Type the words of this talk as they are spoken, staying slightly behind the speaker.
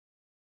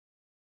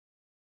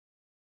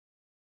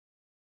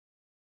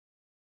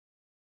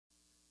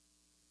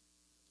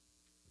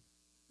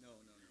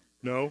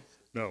No?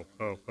 No.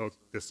 Oh,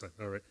 this side.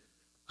 All right.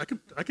 I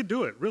could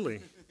do it, really.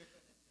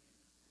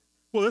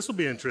 Well, this will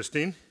be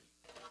interesting.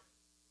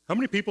 How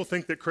many people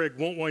think that Craig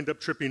won't wind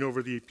up tripping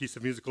over the piece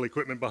of musical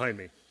equipment behind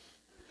me?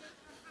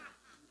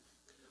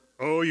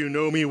 Oh, you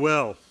know me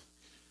well.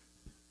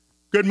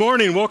 Good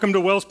morning. Welcome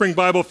to Wellspring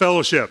Bible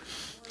Fellowship.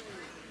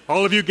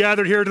 All of you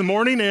gathered here in the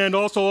morning, and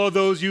also all of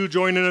those you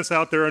joining us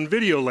out there on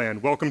video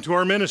land. Welcome to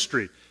our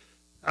ministry.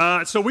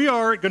 So we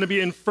are going to be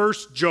in 1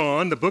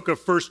 John, the book of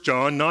 1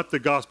 John, not the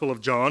Gospel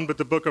of John, but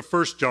the book of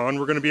 1 John.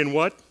 We're going to be in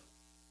what?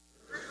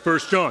 1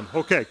 John.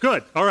 Okay,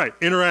 good. All right,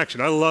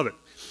 interaction. I love it.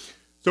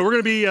 So we're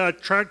going to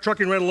be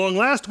trucking right along.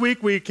 Last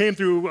week we came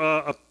through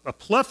a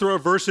plethora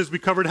of verses. We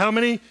covered how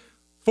many?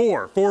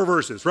 Four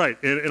verses,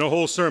 right, in a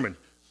whole sermon.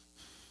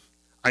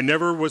 I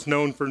never was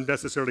known for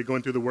necessarily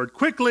going through the word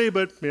quickly,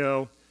 but, you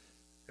know,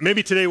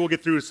 maybe today we'll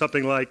get through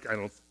something like, I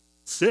don't know,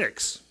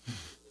 6.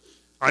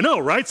 I know,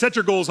 right? Set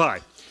your goals high.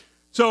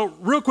 So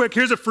real quick,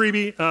 here's a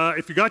freebie.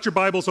 If you got your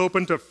Bibles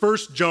open to 1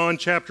 John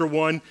chapter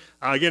 1,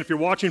 again, if you're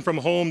watching from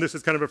home, this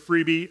is kind of a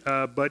freebie,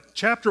 but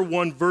chapter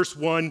 1, verse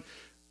 1,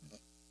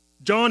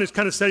 John is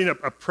kind of setting up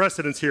a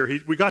precedence here.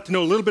 We got to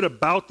know a little bit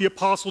about the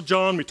Apostle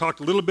John. We talked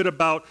a little bit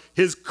about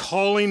his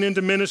calling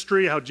into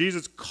ministry, how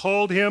Jesus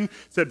called him,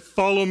 said,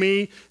 follow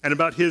me, and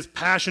about his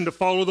passion to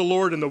follow the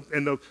Lord and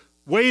the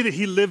way that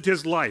he lived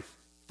his life,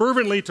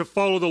 fervently to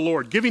follow the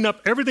Lord, giving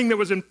up everything that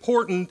was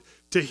important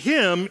to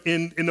him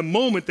in the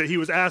moment that he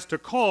was asked to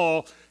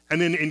call, and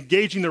then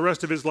engaging the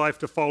rest of his life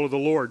to follow the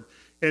Lord.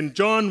 In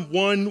John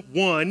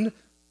 1:1,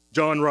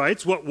 John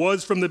writes, what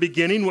was from the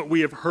beginning, what we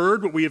have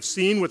heard, what we have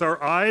seen with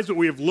our eyes, what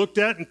we have looked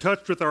at and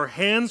touched with our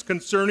hands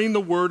concerning the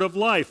word of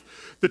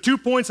life. The 2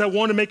 points I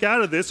want to make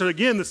out of this are,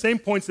 again, the same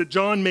points that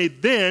John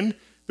made then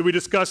that we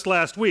discussed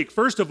last week.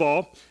 First of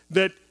all,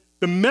 that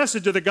the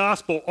message of the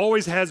gospel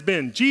always has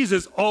been.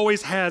 Jesus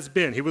always has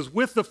been. He was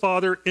with the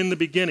Father in the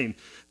beginning.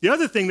 The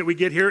other thing that we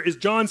get here is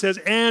John says,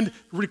 and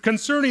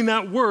concerning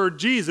that word,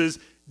 Jesus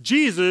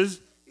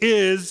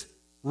is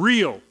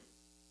real.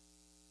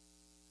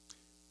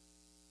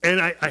 And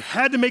I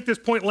had to make this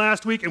point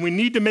last week, and we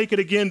need to make it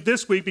again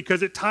this week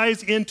because it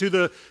ties into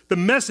the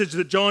message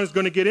that John is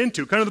going to get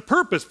into, kind of the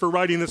purpose for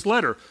writing this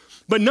letter.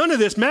 But none of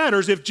this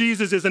matters if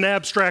Jesus is an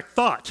abstract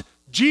thought.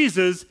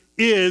 Jesus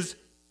is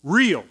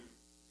real.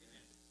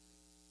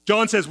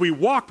 John says we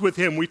walked with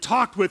him, we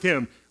talked with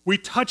him, we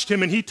touched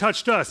him, and he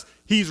touched us.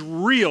 He's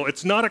real.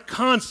 It's not a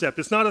concept.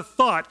 It's not a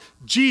thought.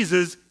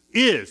 Jesus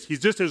is.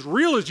 He's just as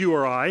real as you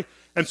or I,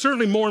 and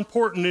certainly more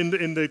important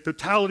in the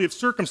totality of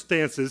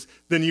circumstances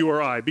than you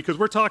or I, because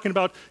we're talking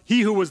about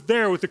he who was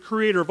there with the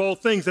creator of all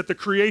things at the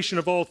creation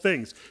of all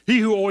things, he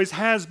who always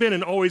has been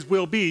and always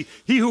will be,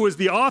 he who is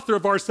the author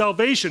of our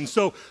salvation.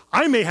 So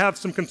I may have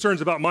some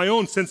concerns about my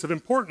own sense of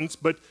importance,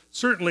 but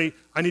certainly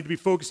I need to be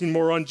focusing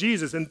more on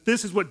Jesus. And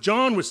this is what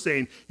John was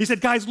saying. He said,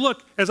 guys,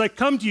 look, as I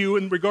come to you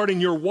regarding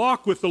your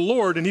walk with the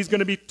Lord, and he's going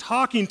to be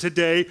talking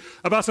today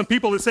about some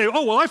people that say,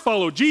 oh, well, I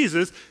follow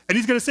Jesus. And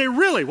he's going to say,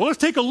 really? Well, let's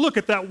take a look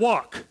at that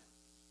walk.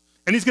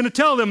 And he's going to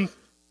tell them,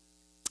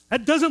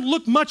 that doesn't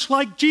look much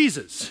like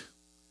Jesus.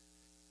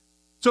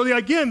 So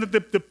again,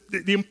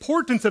 the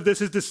importance of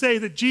this is to say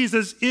that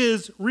Jesus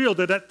is real,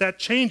 that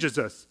changes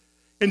us.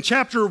 In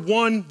chapter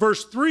 1,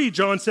 verse 3,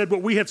 John said,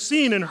 what we have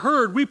seen and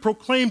heard, we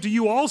proclaim to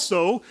you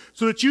also,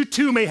 so that you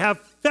too may have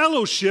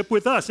fellowship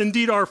with us.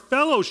 Indeed, our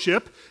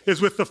fellowship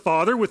is with the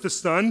Father, with the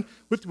Son,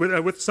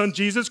 with Son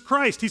Jesus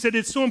Christ. He said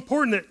it's so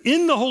important that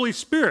in the Holy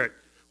Spirit,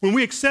 when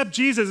we accept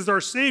Jesus as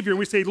our Savior and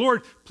we say,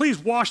 Lord, please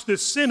wash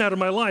this sin out of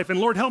my life, and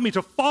Lord, help me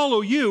to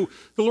follow you,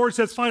 the Lord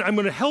says, fine, I'm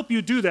going to help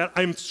you do that.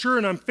 I'm sure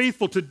and I'm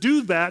faithful to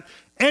do that.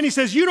 And he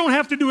says, you don't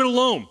have to do it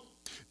alone.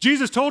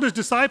 Jesus told his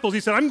disciples, he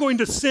said, I'm going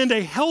to send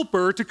a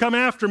helper to come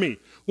after me,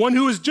 one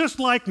who is just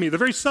like me, the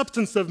very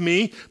substance of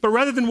me, but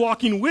rather than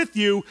walking with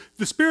you,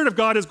 the Spirit of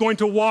God is going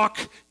to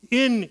walk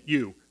in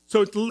you.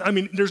 So, I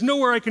mean, there's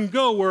nowhere I can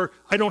go where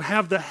I don't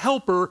have the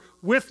helper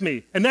with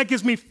me. And that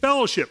gives me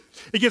fellowship.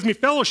 It gives me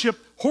fellowship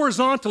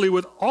horizontally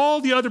with all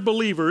the other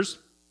believers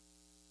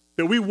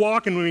that we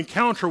walk and we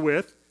encounter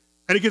with,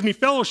 and it gives me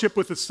fellowship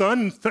with the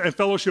Son and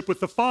fellowship with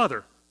the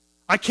Father.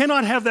 I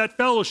cannot have that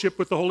fellowship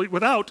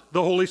without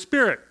the Holy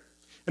Spirit.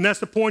 And that's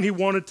the point he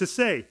wanted to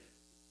say.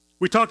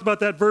 We talked about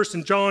that verse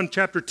in John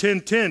chapter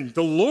 10:10.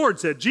 The Lord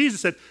said,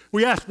 Jesus said,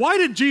 we asked, why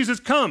did Jesus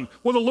come?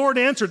 Well, the Lord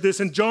answered this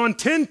in John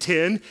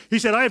 10:10. He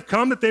said, I have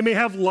come that they may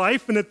have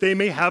life and that they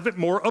may have it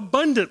more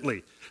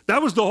abundantly.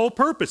 That was the whole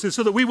purpose, is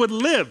so that we would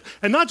live,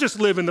 and not just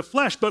live in the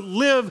flesh, but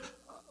live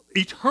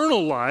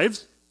eternal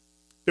lives,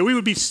 that we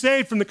would be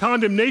saved from the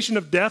condemnation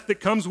of death that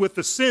comes with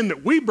the sin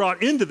that we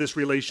brought into this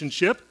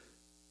relationship,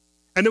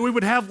 and that we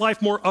would have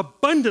life more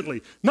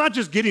abundantly, not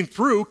just getting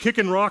through,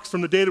 kicking rocks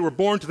from the day that we're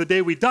born to the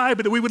day we die,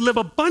 but that we would live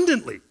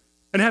abundantly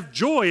and have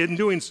joy in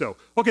doing so.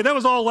 Okay, that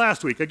was all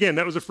last week. Again,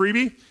 that was a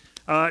freebie.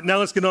 Now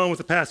let's get on with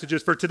the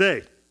passages for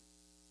today.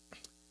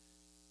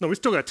 No, we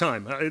still got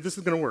time. This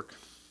is going to work.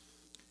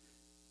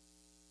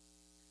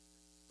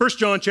 1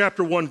 John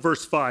chapter 1,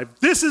 verse 5.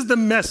 This is the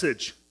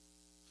message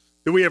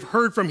that we have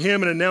heard from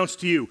him and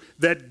announced to you,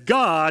 that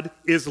God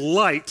is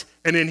light,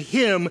 and in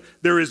him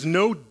there is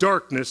no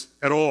darkness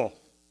at all.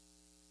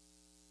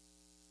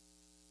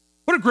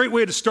 What a great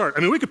way to start. I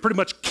mean, we could pretty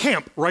much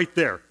camp right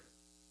there.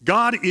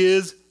 God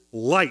is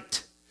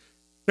light.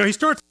 Now, he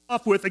starts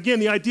off with, again,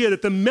 the idea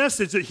that the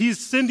message that he's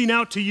sending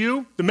out to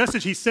you, the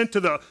message he sent to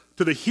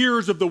the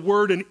hearers of the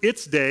word in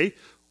its day,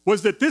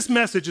 was that this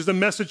message is a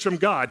message from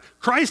God.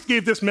 Christ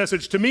gave this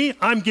message to me,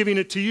 I'm giving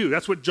it to you.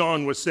 That's what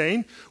John was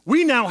saying.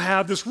 We now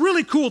have this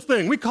really cool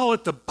thing. We call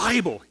it the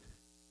Bible.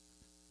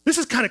 This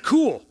is kind of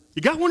cool.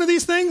 You got one of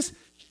these things?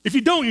 If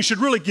you don't, you should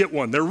really get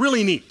one. They're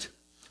really neat.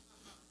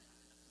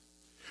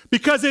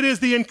 Because it is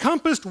the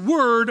encompassed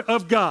word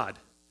of God.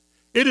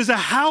 It is a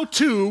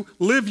how-to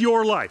live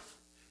your life.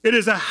 It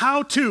is a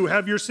how-to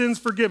have your sins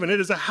forgiven. It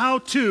is a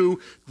how-to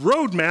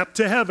roadmap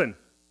to heaven.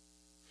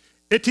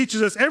 It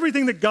teaches us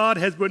everything that God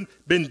has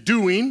been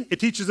doing. It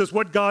teaches us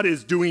what God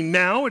is doing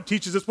now. It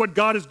teaches us what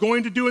God is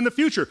going to do in the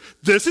future.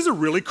 This is a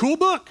really cool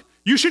book.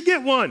 You should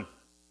get one.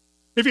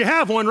 If you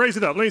have one, raise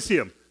it up. Let me see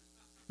them.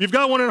 If you've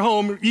got one at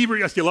home,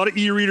 I see a lot of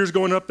e-readers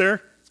going up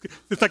there.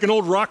 It's like an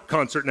old rock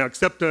concert now,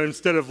 except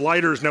instead of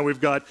lighters, now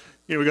we've got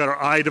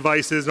our eye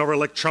devices and our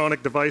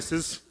electronic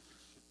devices.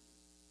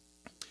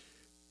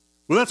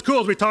 Well, that's cool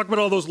as we talk about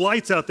all those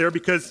lights out there,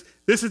 because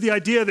this is the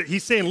idea that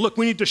he's saying, look,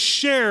 we need to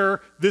share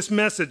this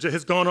message that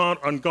has gone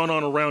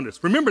on around us.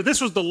 Remember,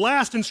 this was the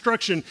last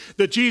instruction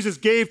that Jesus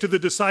gave to the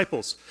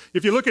disciples.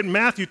 If you look at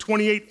Matthew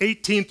 28,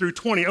 18 through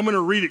 20, I'm going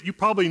to read it. You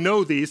probably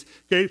know these.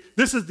 Okay?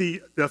 This is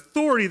the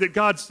authority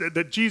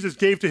that Jesus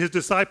gave to his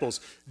disciples.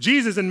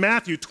 Jesus in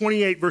Matthew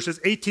 28, verses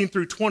 18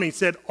 through 20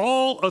 said,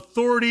 all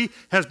authority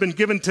has been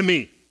given to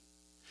me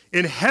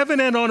in heaven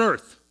and on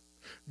earth.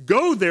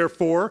 Go,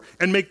 therefore,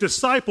 and make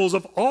disciples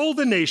of all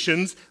the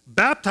nations,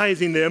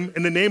 baptizing them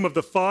in the name of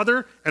the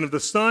Father and of the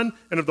Son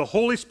and of the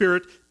Holy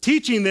Spirit,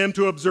 teaching them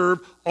to observe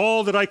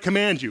all that I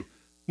command you.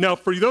 Now,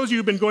 for those of you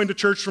who've been going to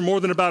church for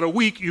more than about a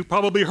week, you've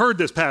probably heard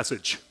this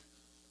passage.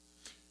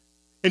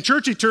 In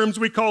churchy terms,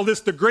 we call this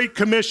the Great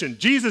Commission.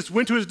 Jesus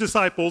went to his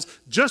disciples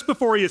just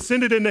before he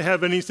ascended into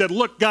heaven. He said,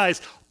 look,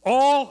 guys,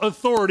 all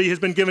authority has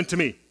been given to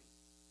me.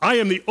 I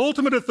am the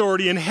ultimate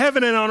authority in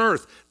heaven and on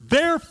earth.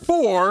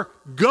 Therefore,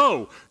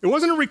 go. It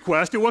wasn't a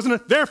request. It wasn't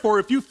a, therefore,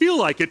 if you feel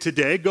like it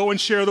today, go and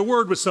share the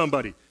word with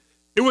somebody.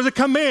 It was a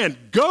command.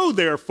 Go,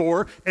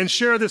 therefore, and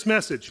share this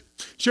message.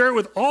 Share it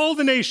with all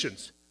the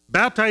nations,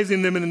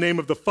 baptizing them in the name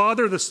of the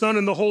Father, the Son,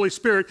 and the Holy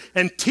Spirit,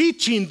 and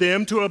teaching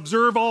them to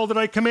observe all that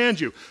I command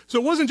you. So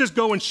it wasn't just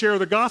go and share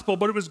the gospel,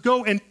 but it was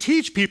go and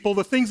teach people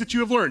the things that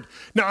you have learned.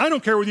 Now, I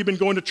don't care whether you've been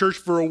going to church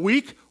for a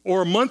week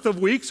or a month of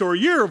weeks or a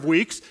year of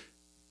weeks.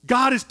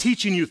 God is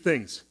teaching you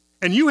things,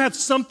 and you have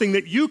something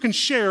that you can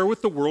share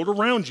with the world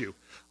around you.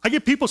 I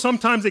get people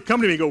sometimes, they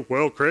come to me and go,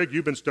 well, Craig,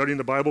 you've been studying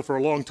the Bible for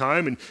a long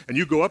time, and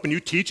you go up and you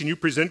teach and you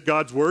present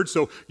God's word,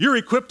 so you're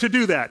equipped to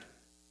do that.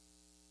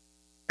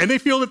 And they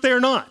feel that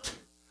they're not.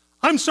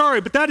 I'm sorry,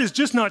 but that is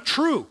just not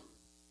true.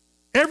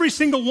 Every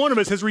single one of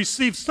us has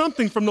received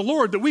something from the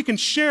Lord that we can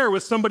share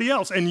with somebody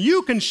else, and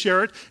you can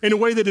share it in a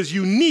way that is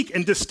unique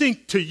and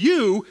distinct to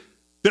you,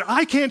 that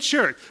I can't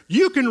share it.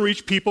 You can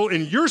reach people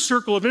in your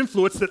circle of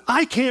influence that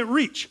I can't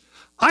reach.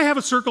 I have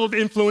a circle of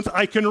influence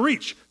I can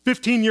reach.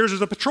 15 years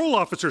as a patrol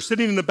officer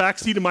sitting in the back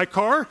seat of my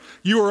car,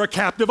 you are a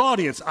captive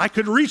audience. I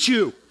could reach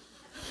you.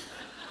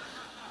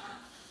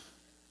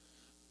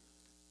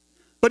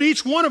 But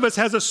each one of us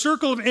has a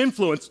circle of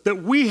influence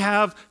that we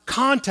have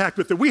contact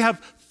with, that we have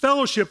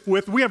fellowship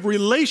with, we have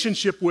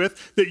relationship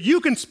with, that you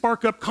can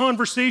spark up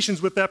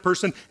conversations with that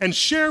person and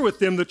share with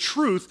them the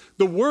truth,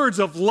 the words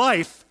of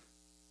life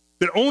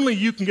that only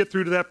you can get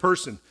through to that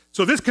person.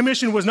 So this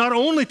commission was not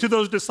only to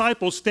those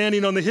disciples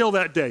standing on the hill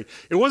that day.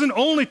 It wasn't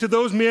only to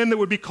those men that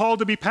would be called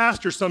to be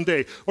pastors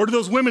someday, or to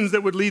those women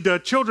that would lead a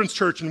children's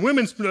church and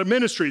women's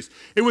ministries.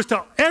 It was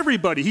to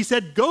everybody. He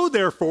said, go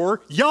therefore,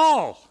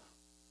 y'all.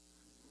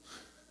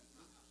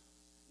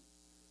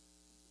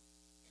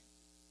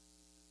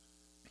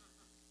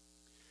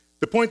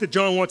 The point that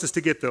John wants us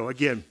to get, though,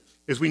 again,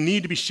 is we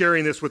need to be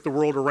sharing this with the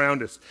world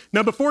around us.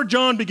 Now, before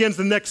John begins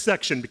the next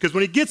section, because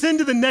when he gets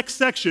into the next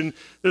section,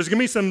 there's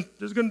some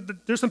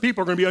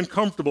people are going to be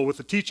uncomfortable with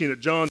the teaching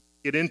that John's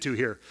going to get into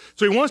here.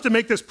 So he wants to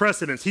make this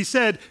precedence. He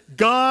said,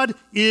 God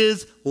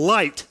is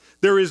light.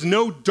 There is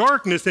no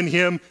darkness in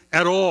him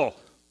at all.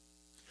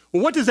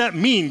 Well, what does that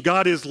mean,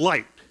 God is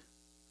light?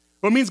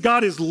 Well, it means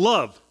God is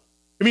love.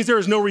 It means there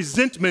is no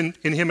resentment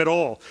in him at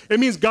all. It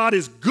means God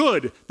is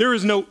good. There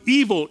is no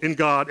evil in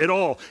God at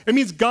all. It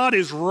means God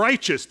is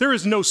righteous. There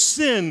is no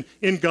sin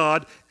in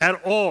God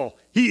at all.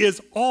 He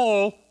is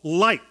all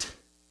light.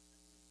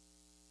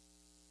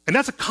 And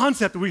that's a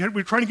concept that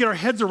we're trying to get our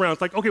heads around.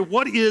 It's like, okay,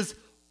 what is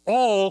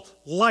all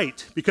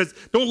light? Because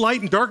don't light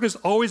and darkness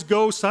always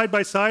go side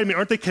by side? I mean,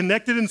 aren't they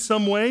connected in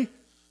some way?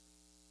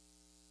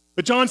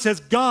 But John says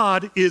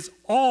God is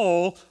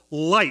all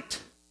light.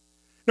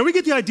 Now, we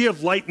get the idea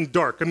of light and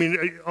dark. I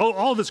mean,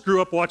 all of us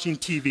grew up watching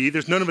TV.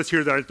 There's none of us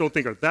here that I don't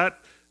think are that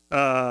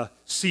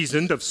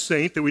seasoned of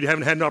saint that we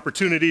haven't had an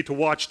opportunity to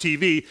watch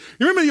TV.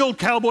 You remember the old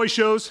cowboy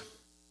shows?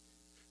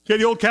 Okay,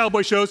 the old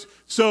cowboy shows.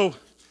 So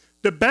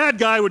the bad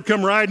guy would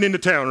come riding into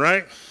town,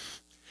 right?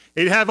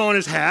 He'd have on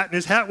his hat, and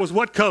his hat was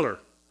what color?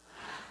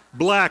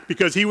 Black,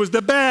 because he was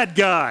the bad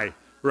guy,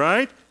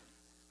 right?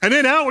 And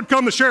then out would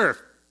come the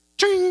sheriff.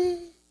 Ching,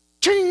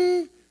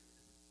 ching.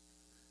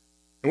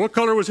 And what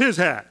color was his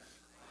hat?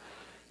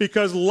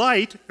 Because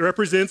light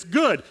represents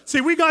good.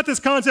 See, we got this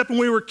concept when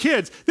we were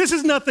kids. This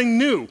is nothing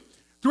new.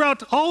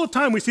 Throughout all of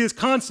time, we see this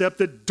concept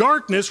that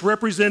darkness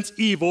represents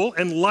evil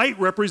and light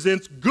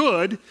represents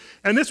good.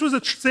 And this was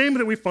the same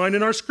that we find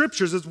in our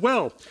scriptures as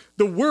well.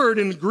 The word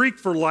in Greek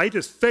for light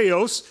is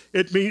theos.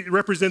 It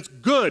represents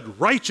good,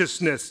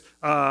 righteousness,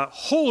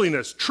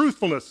 holiness,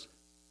 truthfulness.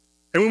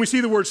 And when we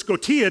see the word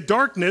scotia,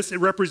 darkness,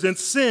 it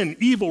represents sin,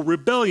 evil,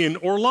 rebellion,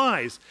 or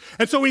lies.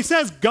 And so when he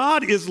says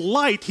God is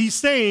light, he's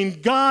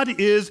saying God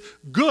is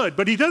good.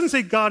 But he doesn't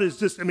say God is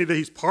just, that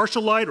he's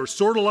partial light or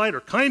sort of light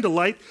or kind of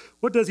light.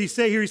 What does he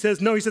say here? He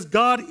says, no, he says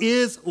God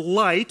is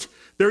light.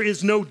 There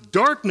is no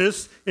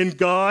darkness in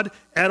God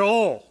at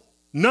all.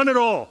 None at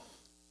all.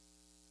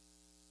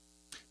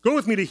 Go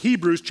with me to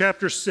Hebrews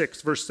chapter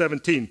 6, verse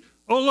 17.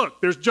 Oh,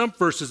 look, there's jump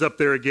verses up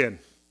there again.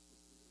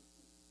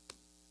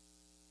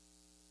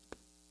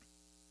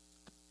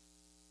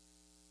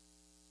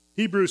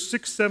 Hebrews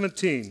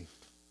 6:17.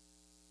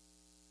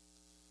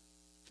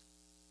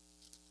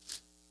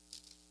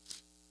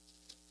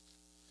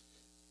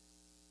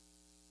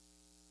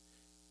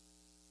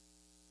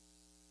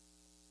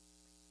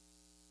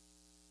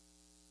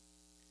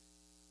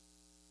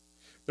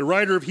 The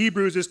writer of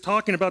Hebrews is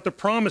talking about the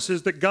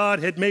promises that God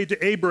had made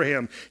to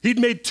Abraham. He'd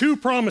made two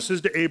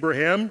promises to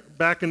Abraham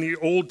back in the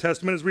Old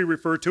Testament, as we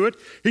refer to it.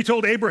 He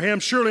told Abraham,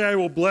 surely I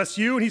will bless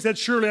you, and he said,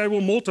 surely I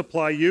will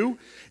multiply you.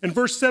 In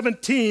verse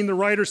 17, the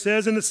writer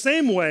says, in the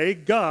same way,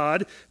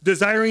 God,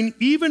 desiring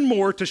even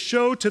more to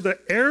show to the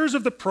heirs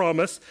of the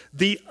promise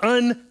the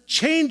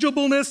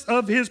unchangeableness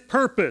of his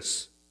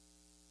purpose.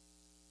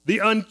 The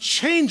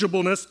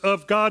unchangeableness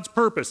of God's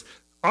purpose.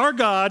 Our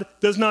God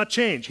does not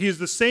change. He is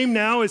the same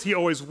now as he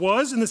always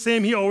was, and the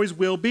same he always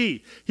will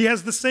be. He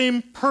has the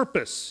same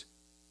purpose.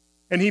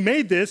 And he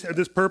made this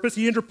purpose,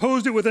 he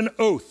interposed it with an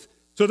oath,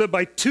 so that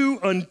by two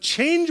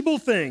unchangeable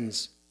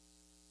things,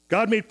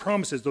 God made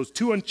promises, those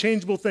two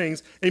unchangeable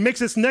things, and he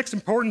makes this next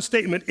important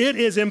statement: it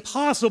is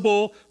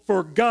impossible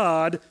for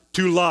God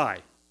to lie.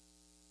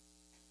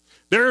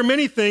 There are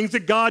many things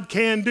that God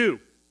can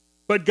do,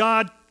 but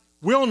God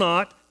will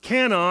not,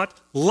 cannot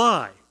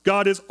lie.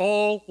 God is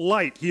all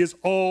light. He is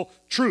all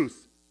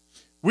truth.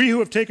 We who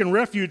have taken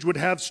refuge would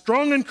have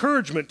strong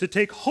encouragement to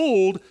take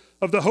hold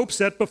of the hope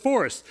set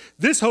before us.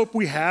 This hope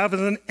we have is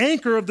an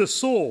anchor of the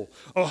soul,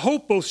 a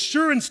hope both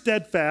sure and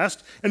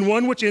steadfast, and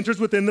one which enters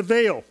within the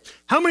veil.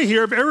 How many here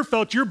have ever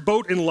felt your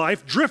boat in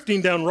life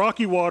drifting down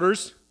rocky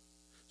waters,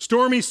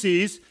 stormy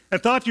seas,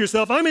 and thought to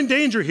yourself, I'm in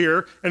danger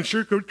here, and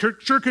sure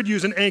could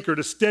use an anchor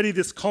to steady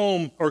this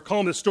calm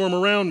this storm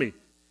around me?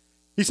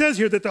 He says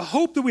here that the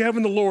hope that we have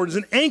in the Lord is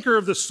an anchor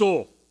of the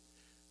soul.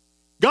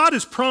 God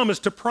has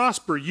promised to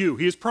prosper you.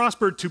 He has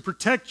prospered to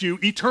protect you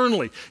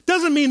eternally.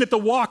 Doesn't mean that the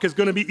walk is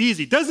going to be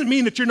easy. Doesn't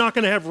mean that you're not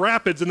going to have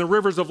rapids in the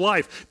rivers of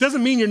life.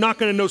 Doesn't mean you're not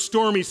going to know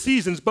stormy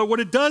seasons. But what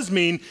it does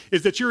mean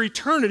is that your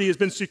eternity has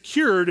been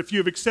secured if you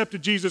have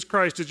accepted Jesus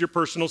Christ as your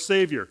personal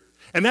Savior.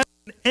 And that's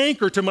an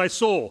anchor to my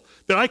soul,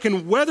 that I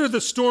can weather the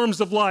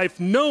storms of life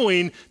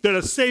knowing that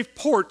a safe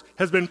port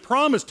has been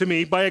promised to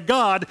me by a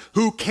God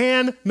who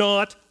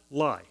cannot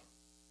lie.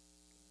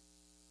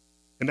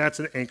 And that's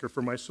an anchor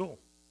for my soul.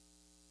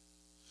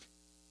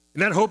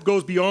 And that hope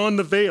goes beyond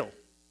the veil.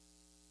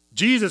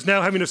 Jesus,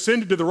 now having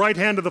ascended to the right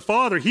hand of the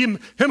Father, him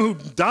who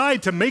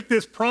died to make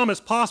this promise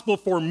possible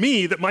for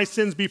me, that my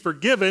sins be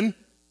forgiven,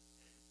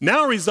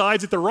 now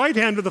resides at the right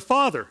hand of the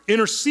Father,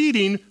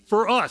 interceding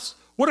for us.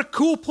 What a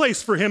cool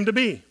place for him to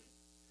be.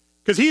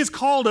 Because he has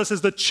called us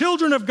as the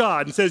children of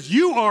God and says,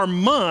 you are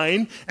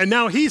mine, and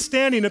now he's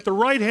standing at the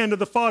right hand of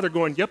the Father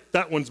going, yep,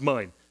 that one's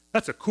mine.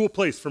 That's a cool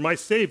place for my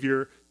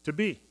Savior to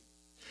be.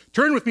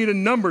 Turn with me to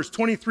Numbers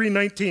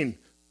 23:19.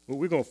 Well,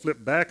 we're going to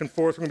flip back and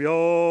forth. We're going to be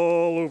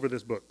all over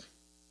this book.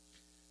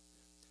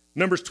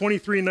 Numbers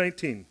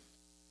 23:19.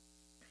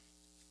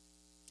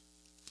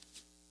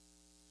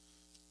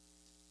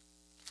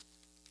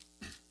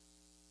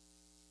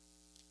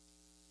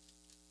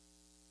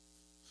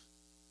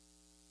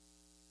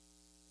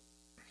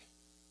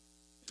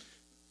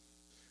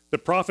 The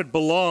prophet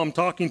Balaam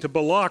talking to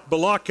Balak.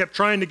 Balak kept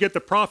trying to get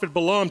the prophet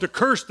Balaam to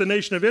curse the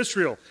nation of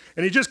Israel,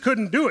 and he just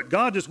couldn't do it.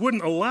 God just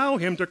wouldn't allow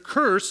him to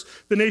curse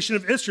the nation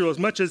of Israel as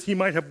much as he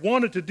might have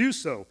wanted to do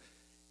so.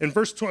 In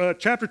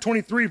chapter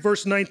 23,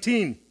 verse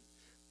 19,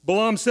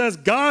 Balaam says,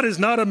 God is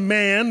not a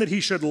man that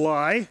he should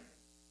lie,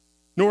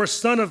 nor a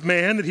son of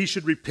man that he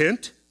should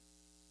repent.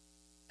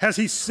 Has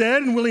he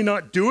said, and will he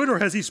not do it? Or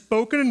has he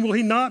spoken, and will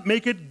he not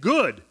make it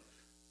good?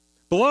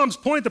 Balaam's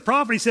point, the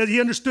prophet, he said he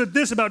understood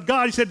this about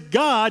God. He said,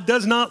 God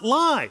does not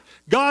lie.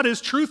 God is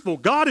truthful.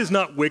 God is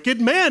not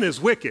wicked. Man is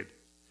wicked.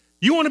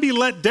 You want to be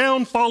let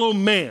down, follow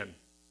man.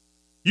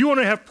 You want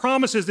to have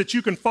promises that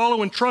you can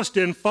follow and trust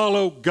in,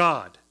 follow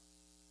God.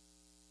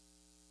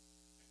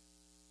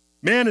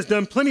 Man has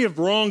done plenty of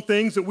wrong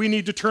things that we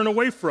need to turn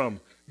away from.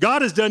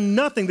 God has done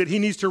nothing that he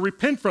needs to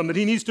repent from, that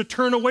he needs to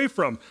turn away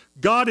from.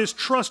 God is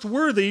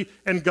trustworthy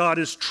and God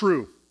is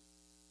true.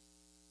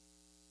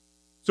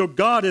 So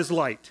God is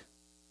light.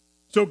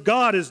 So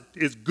God is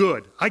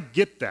good. I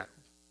get that.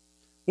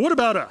 What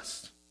about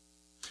us?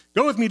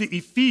 Go with me to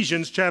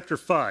Ephesians chapter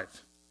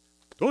 5.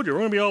 Told you, we're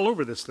going to be all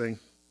over this thing.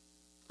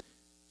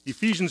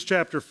 Ephesians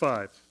chapter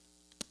 5.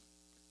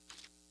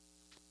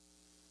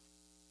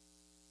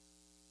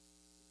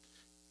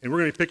 And we're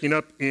going to be picking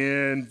up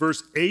in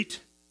verse 8.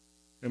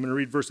 I'm going to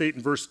read verse 8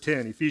 and verse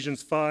 10.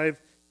 Ephesians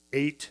 5,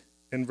 8,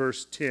 and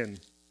verse 10.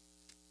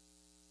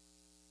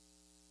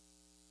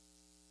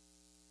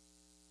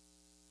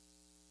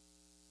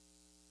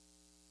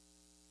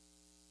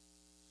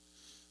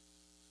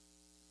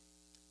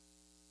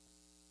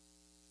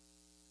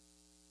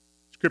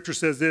 Scripture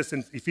says this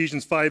in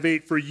Ephesians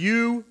 5:8, for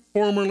you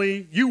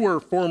were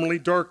formerly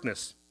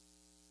darkness.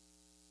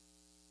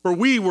 For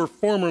we were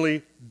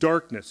formerly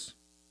darkness.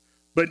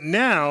 But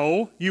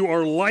now you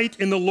are light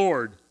in the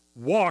Lord.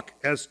 Walk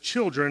as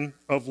children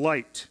of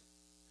light.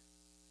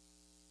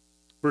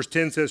 Verse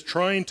 10 says,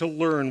 trying to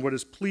learn what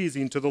is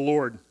pleasing to the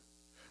Lord.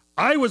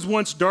 I was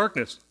once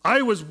darkness.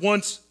 I was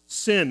once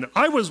sin.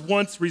 I was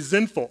once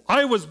resentful.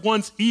 I was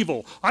once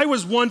evil. I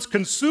was once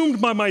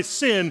consumed by my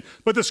sin.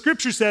 But the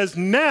scripture says,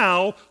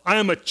 now I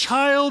am a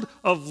child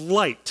of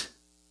light.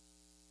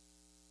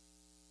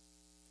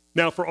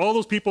 Now, for all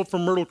those people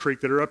from Myrtle Creek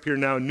that are up here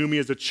now and knew me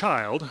as a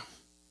child,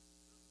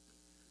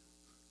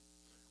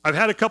 I've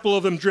had a couple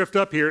of them drift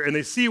up here, and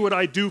they see what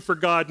I do for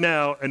God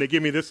now, and they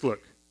give me this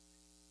look.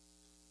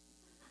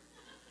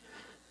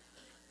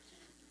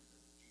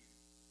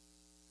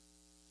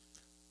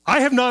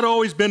 I have not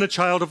always been a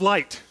child of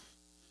light.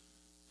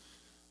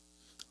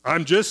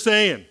 I'm just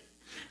saying.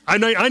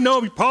 I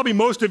know probably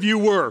most of you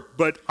were,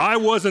 but I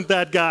wasn't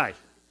that guy.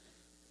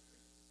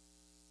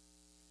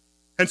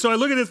 And so I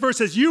look at this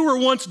verse, it says, you were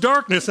once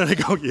darkness, and I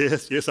go,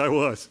 yes, I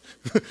was.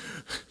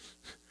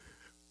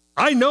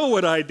 I know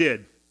what I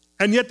did.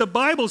 And yet the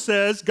Bible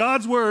says,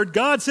 God's word,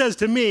 God says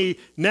to me,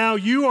 now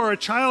you are a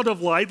child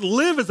of light,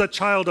 live as a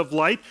child of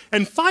light,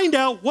 and find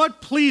out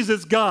what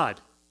pleases God.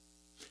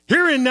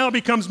 Herein now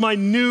becomes my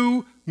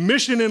new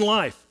mission in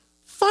life.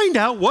 Find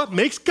out what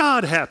makes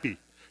God happy.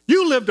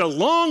 You lived a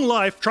long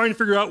life trying to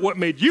figure out what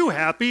made you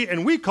happy,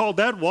 and we called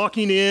that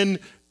walking in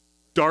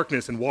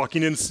darkness and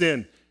walking in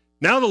sin.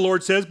 Now the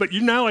Lord says, but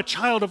you're now a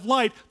child of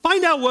light.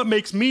 Find out what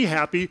makes me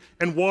happy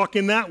and walk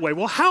in that way.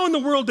 Well, how in the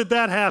world did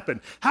that happen?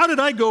 How did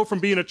I go from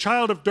being a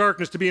child of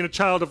darkness to being a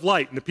child of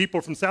light? And the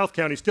people from South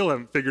County still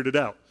haven't figured it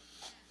out.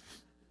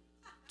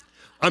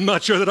 I'm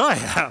not sure that I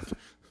have.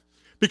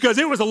 Because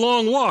it was a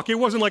long walk. It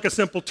wasn't like a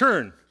simple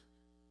turn.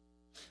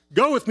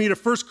 Go with me to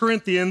 1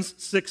 Corinthians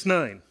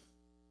 6:9.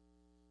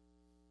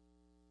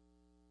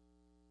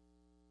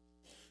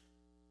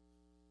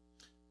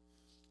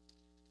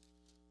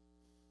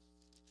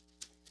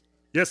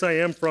 Yes, I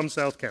am from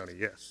South County,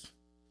 yes.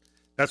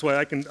 That's why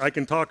I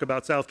can talk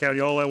about South County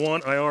all I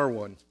want. I are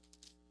one.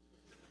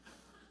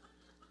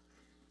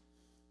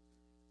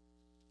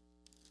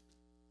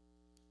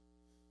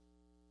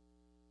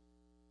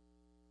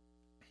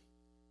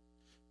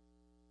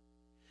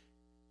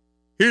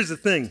 Here's the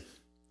thing.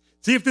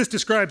 See if this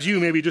describes you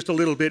maybe just a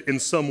little bit in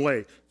some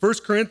way.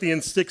 1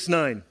 Corinthians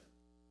 6:9.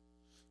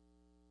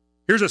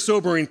 Here's a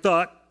sobering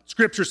thought.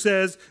 Scripture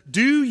says,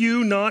 do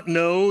you not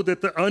know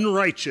that the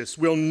unrighteous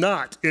will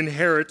not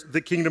inherit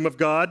the kingdom of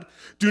God?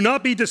 Do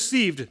not be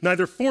deceived,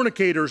 neither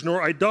fornicators,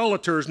 nor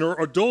idolaters,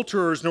 nor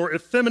adulterers, nor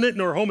effeminate,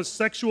 nor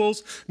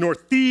homosexuals, nor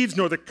thieves,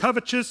 nor the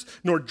covetous,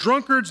 nor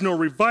drunkards, nor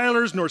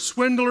revilers, nor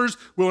swindlers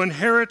will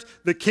inherit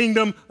the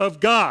kingdom of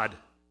God.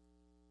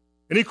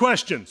 Any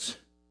questions?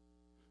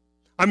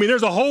 I mean,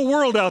 there's a whole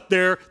world out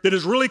there that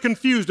is really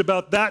confused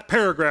about that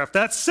paragraph,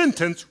 that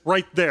sentence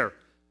right there.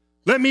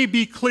 Let me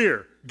be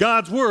clear.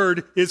 God's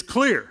word is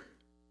clear.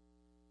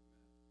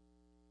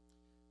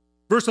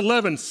 Verse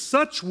 11,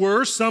 such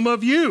were some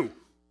of you.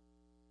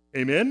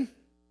 Amen?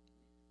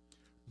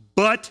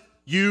 But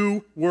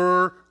you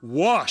were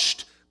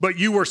washed, but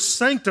you were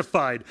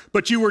sanctified,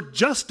 but you were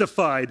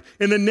justified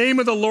in the name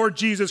of the Lord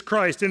Jesus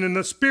Christ and in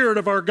the Spirit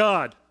of our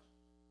God.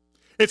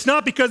 It's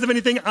not because of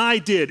anything I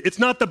did. It's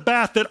not the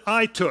bath that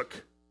I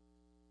took.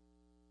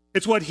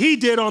 It's what he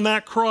did on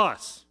that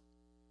cross.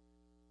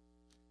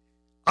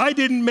 I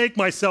didn't make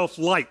myself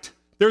light.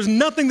 There's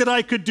nothing that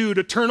I could do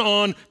to turn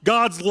on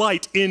God's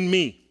light in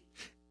me.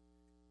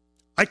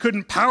 I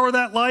couldn't power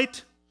that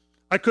light.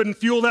 I couldn't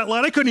fuel that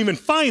light. I couldn't even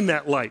find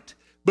that light.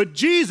 But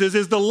Jesus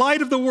is the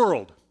light of the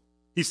world.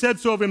 He said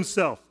so of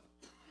himself.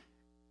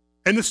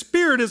 And the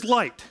Spirit is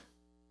light.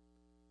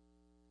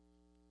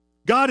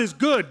 God is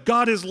good.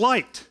 God is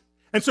light.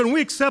 And so when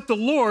we accept the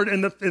Lord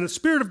and the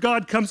Spirit of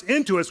God comes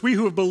into us, we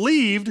who have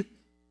believed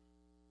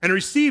and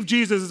receive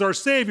Jesus as our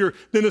Savior,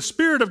 then the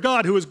Spirit of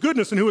God, who is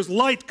goodness and who is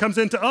light, comes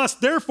into us.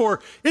 Therefore,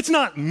 it's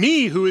not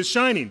me who is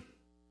shining.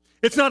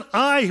 It's not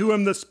I who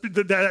am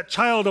that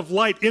child of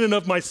light in and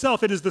of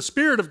myself. It is the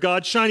Spirit of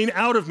God shining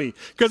out of me,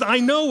 because I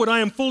know what I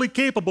am fully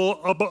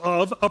capable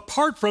of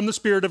apart from the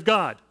Spirit of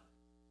God.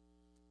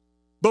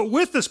 But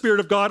with the Spirit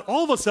of God,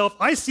 all of itself,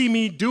 I see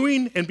me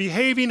doing and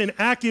behaving and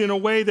acting in a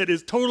way that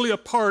is totally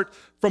apart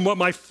from what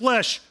my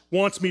flesh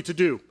wants me to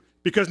do,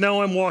 because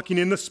now I'm walking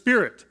in the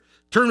Spirit.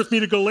 Turn with me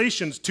to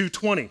Galatians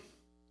 2:20.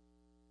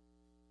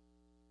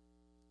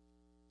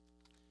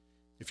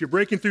 If you're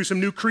breaking through some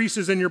new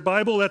creases in your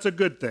Bible, that's a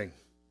good thing.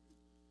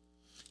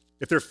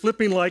 If they're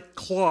flipping like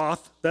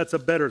cloth, that's a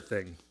better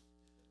thing.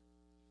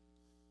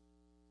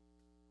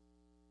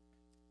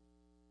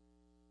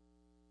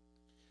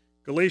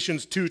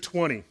 Galatians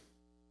 2:20.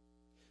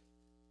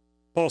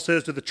 Paul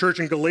says to the church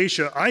in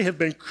Galatia, I have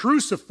been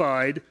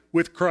crucified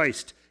with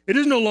Christ. It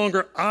is no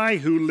longer I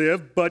who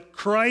live, but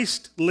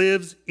Christ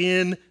lives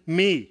in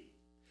me.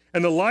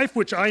 And the life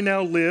which I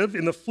now live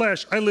in the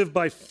flesh, I live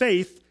by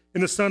faith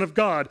in the Son of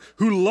God,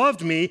 who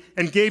loved me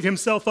and gave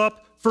himself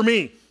up for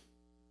me.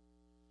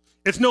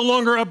 It's no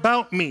longer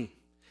about me.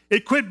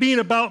 It quit being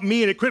about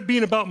me, and it quit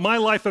being about my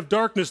life of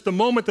darkness the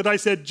moment that I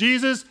said,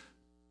 Jesus,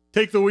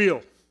 take the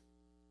wheel.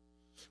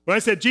 When I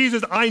said,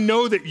 Jesus, I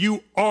know that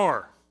you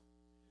are.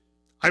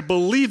 I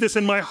believe this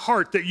in my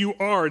heart that you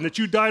are, and that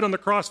you died on the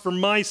cross for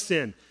my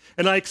sin.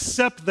 And I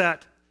accept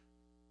that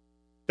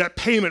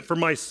payment for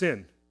my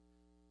sin.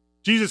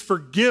 Jesus,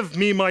 forgive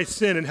me my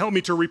sin and help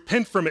me to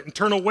repent from it and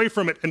turn away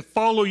from it and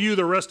follow you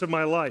the rest of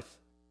my life.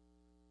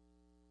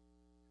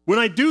 When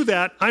I do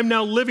that, I'm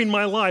now living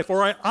my life,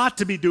 or I ought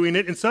to be doing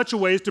it in such a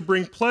way as to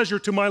bring pleasure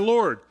to my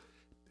Lord,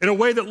 in a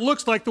way that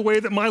looks like the way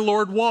that my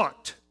Lord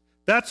walked.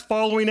 That's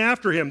following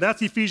after him.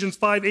 That's Ephesians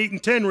 5:8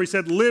 and 10, where he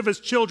said, live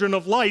as children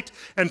of light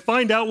and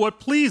find out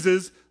what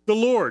pleases the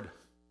Lord.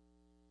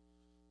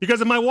 Because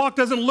if my walk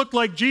doesn't look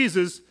like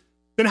Jesus,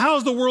 then how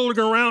is the world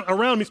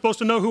around me supposed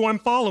to know who I'm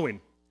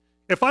following?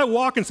 If I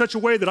walk in such a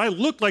way that I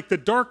look like the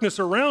darkness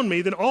around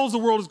me, then all the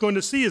world is going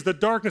to see is the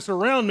darkness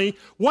around me.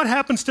 What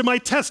happens to my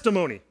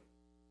testimony?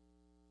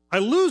 I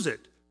lose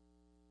it.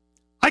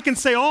 I can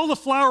say all the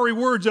flowery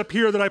words up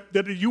here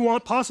that you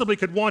possibly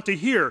could want to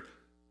hear,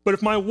 but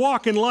if my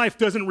walk in life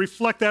doesn't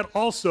reflect that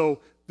also,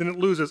 then it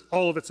loses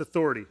all of its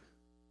authority.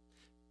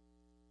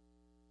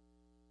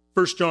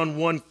 1 John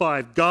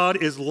 1:5,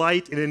 God is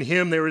light, and in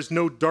him there is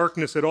no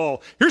darkness at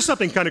all. Here's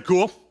something kind of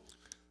cool.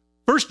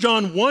 1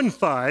 John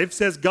 1:5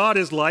 says God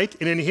is light,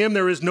 and in him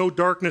there is no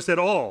darkness at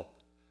all.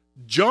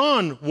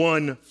 John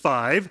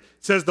 1:5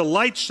 says the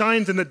light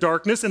shines in the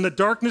darkness, and the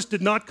darkness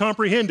did not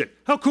comprehend it.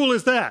 How cool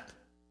is that?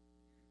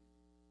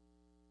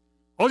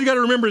 All you got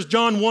to remember is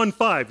John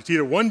 1:5. It's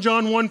either 1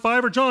 John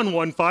 1:5 or John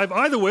 1:5.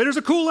 Either way, there's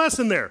a cool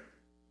lesson there.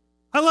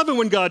 I love it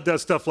when God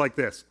does stuff like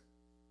this.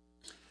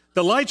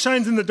 The light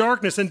shines in the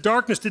darkness, and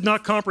darkness did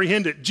not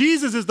comprehend it.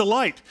 Jesus is the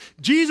light.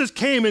 Jesus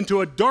came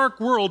into a dark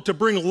world to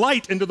bring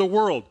light into the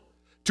world,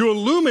 to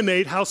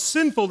illuminate how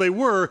sinful they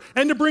were,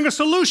 and to bring a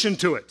solution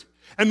to it.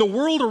 And the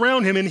world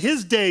around him in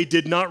his day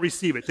did not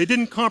receive it. They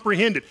didn't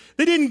comprehend it.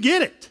 They didn't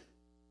get it.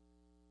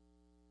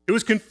 It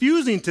was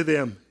confusing to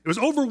them. It was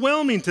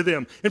overwhelming to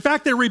them. In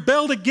fact, they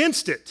rebelled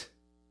against it.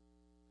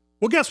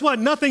 Well, guess what?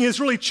 Nothing has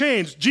really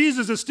changed.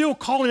 Jesus is still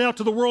calling out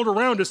to the world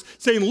around us,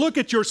 saying, look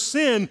at your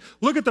sin,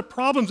 look at the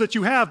problems that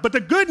you have. But the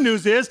good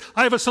news is,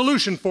 I have a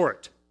solution for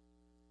it.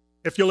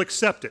 If you'll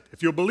accept it,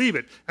 if you'll believe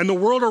it. And the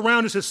world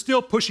around us is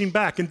still pushing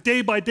back. And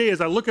day by day, as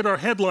I look at our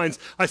headlines,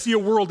 I see a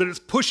world that is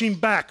pushing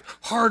back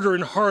harder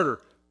and harder.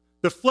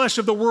 The flesh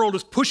of the world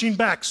is pushing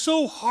back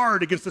so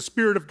hard against the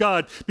Spirit of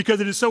God because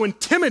it is so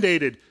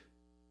intimidated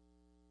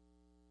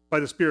by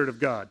the Spirit of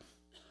God.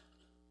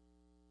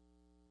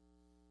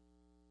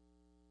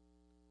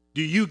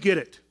 Do you get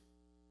it?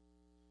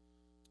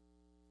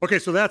 Okay,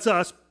 so that's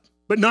us,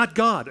 but not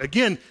God.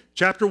 Again,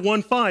 chapter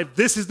 1:5,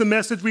 this is the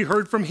message we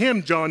heard from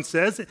him, John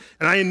says, and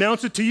I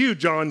announce it to you,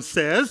 John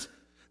says,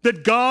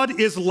 that God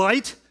is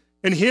light,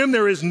 and him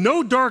there is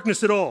no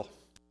darkness at all.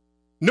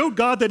 Note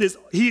God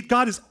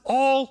God is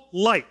all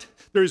light.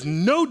 There is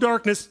no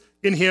darkness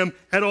in him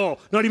at all,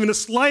 not even the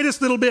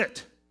slightest little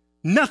bit.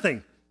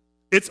 Nothing.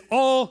 It's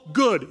all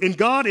good. In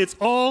God, it's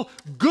all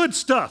good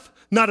stuff.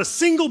 Not a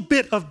single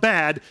bit of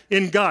bad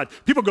in God.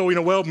 People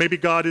go, well, maybe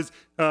God is,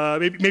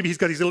 maybe he's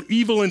got his little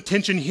evil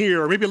intention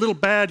here, or maybe a little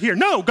bad here.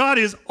 No, God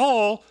is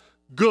all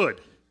good.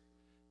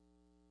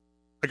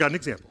 I got an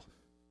example.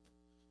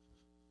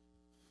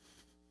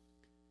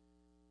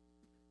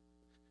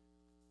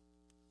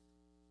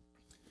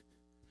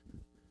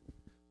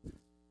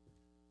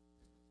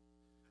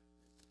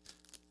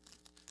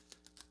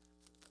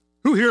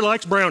 Who here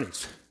likes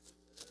brownies?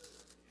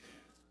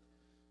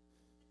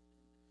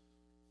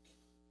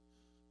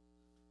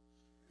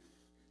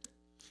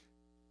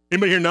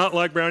 Anybody here not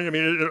like brownies? I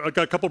mean, I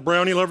got a couple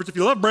brownie lovers. If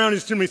you love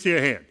brownies, let me see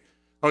a hand.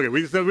 Okay,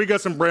 we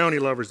got some brownie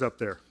lovers up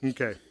there.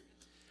 Okay.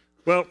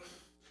 Well,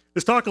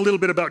 let's talk a little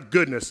bit about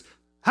goodness.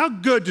 How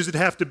good does it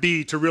have to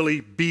be to really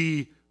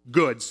be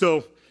good?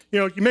 So,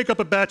 you make up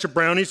a batch of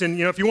brownies,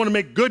 and, if you want to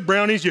make good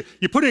brownies,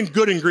 you put in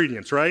good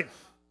ingredients, right?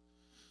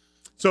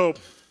 So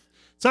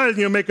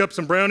decided, make up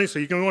some brownies, so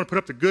you're going to want to put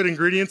up the good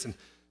ingredients. And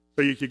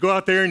so you go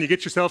out there and you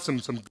get yourself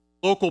some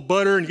local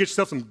butter and you get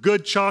yourself some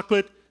good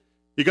chocolate.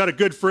 You got a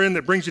good friend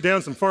that brings you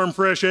down some farm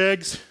fresh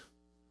eggs.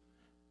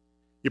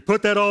 You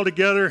put that all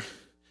together.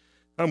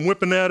 I'm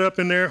whipping that up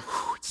in there.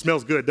 Whew, it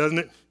smells good, doesn't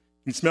it? Can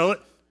you smell it?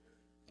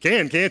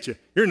 Can't you?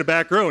 You're in the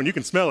back row and you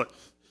can smell it.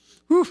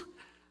 Whew.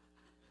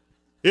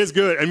 It's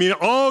good. I mean,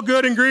 all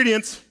good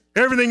ingredients.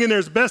 Everything in there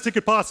is the best it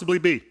could possibly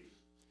be. In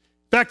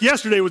fact,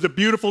 yesterday was a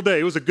beautiful day.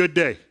 It was a good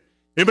day.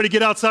 Anybody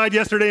get outside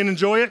yesterday and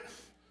enjoy it?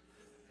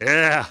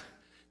 Yeah.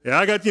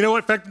 Yeah,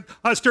 in fact,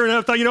 I was stirring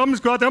up, I thought, I'm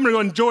just go out there, I'm going to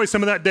go enjoy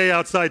some of that day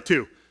outside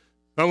too.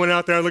 I went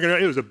out there looking at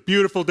it. It was a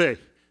beautiful day.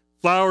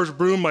 Flowers were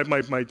blooming,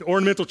 my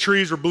ornamental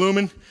trees were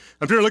blooming.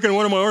 I'm here looking at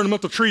one of my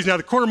ornamental trees. Now,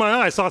 the corner of my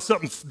eye, I saw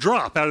something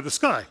drop out of the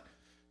sky.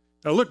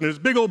 Now, look, this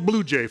big old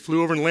blue jay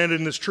flew over and landed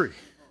in this tree.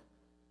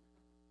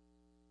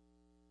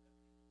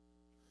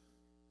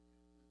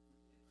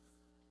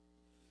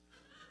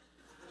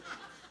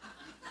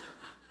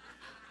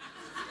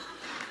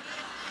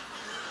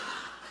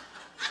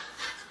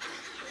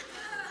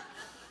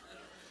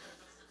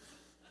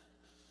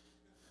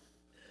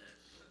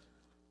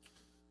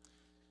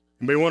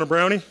 Anybody want a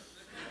brownie?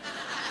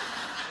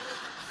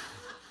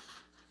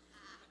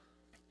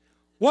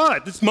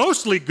 What? It's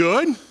mostly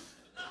good.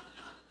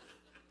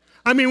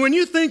 I mean, when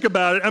you think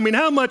about it, I mean,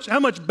 how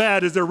much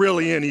bad is there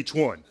really in each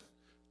one?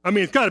 I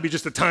mean, it's got to be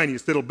just the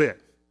tiniest little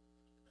bit.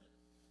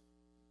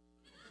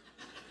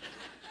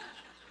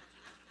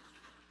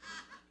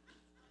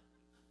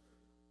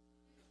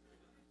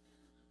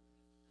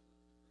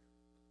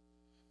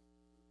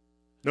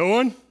 No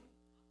one?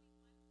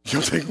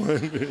 You'll take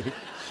one.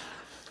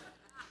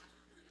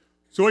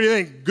 So what do you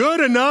think? Good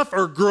enough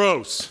or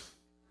gross?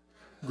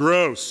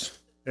 Gross.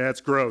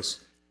 That's gross.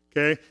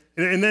 Okay?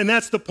 And then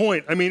that's the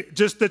point. I mean,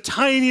 just the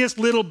tiniest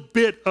little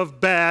bit of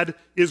bad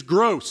is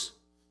gross.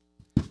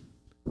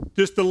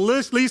 Just the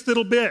least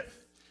little bit.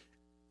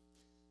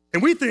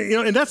 And we think,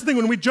 and that's the thing,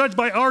 when we judge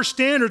by our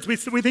standards, we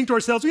think to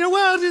ourselves,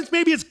 well,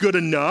 maybe it's good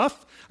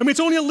enough. I mean, it's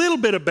only a little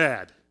bit of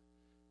bad.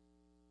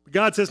 But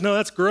God says, no,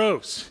 that's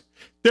gross.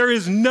 There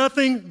is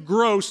nothing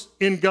gross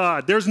in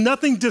God. There's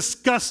nothing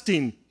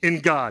disgusting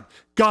in God.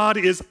 God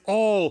is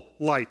all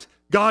light.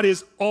 God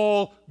is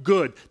all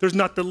good. There's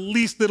not the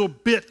least little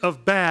bit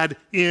of bad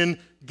in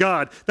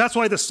God. That's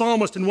why the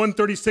psalmist in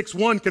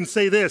 136:1 can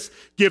say this: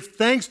 give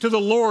thanks to the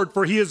Lord,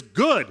 for he is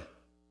good,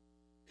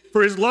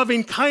 for his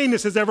loving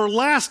kindness is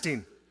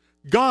everlasting.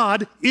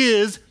 God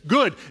is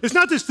good. It's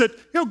not just that,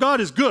 God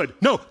is good.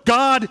 No,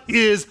 God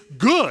is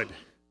good.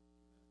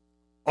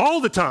 All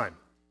the time.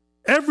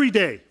 Every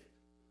day.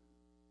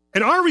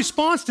 And our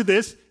response to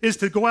this is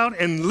to go out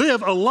and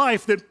live a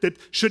life that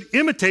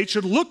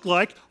should look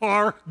like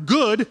our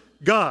good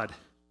God.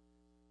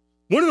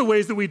 One of the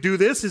ways that we do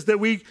this is that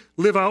we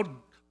live out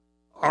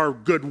our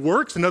good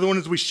works. Another one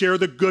is we share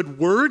the good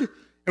word,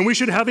 and we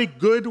should have a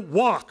good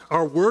walk.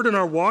 Our word and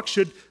our walk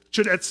should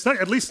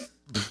at least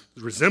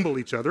resemble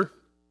each other.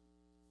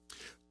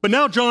 But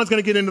now John's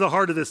going to get into the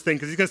heart of this thing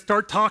because he's going to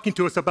start talking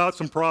to us about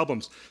some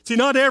problems. See,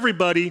 not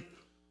everybody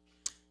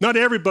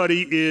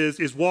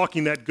is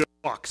walking that good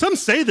walk. Some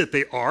say that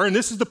they are, and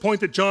this is the point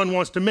that John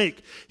wants to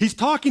make. He's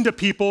talking to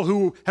people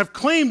who have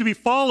claimed to be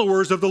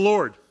followers of the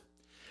Lord.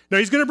 Now,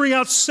 he's going to bring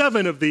out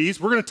 7 of these.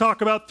 We're going to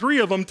talk about 3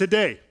 of them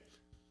today.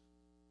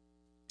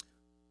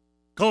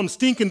 Call them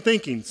stinking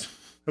thinkings.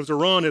 That was a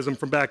Ronism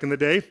from back in the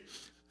day.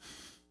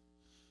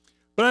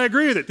 But I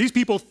agree with it. These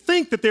people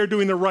think that they're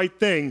doing the right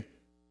thing,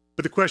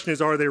 but the question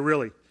is, are they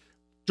really?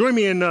 Join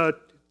me in 1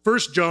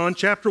 John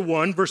chapter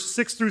 1, verse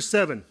 6 through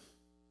 7.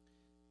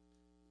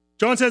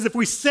 John says, if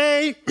we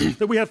say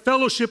that we have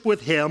fellowship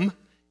with him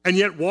and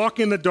yet walk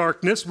in the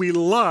darkness, we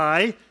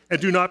lie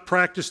and do not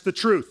practice the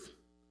truth.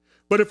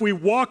 But if we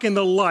walk in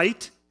the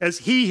light, as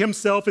he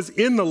himself is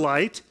in the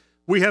light,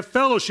 we have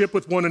fellowship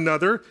with one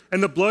another,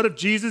 and the blood of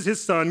Jesus,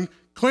 his son,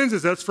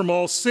 cleanses us from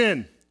all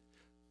sin.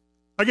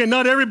 Again,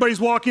 not everybody's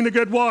walking the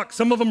good walk.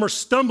 Some of them are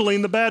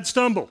stumbling the bad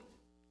stumble.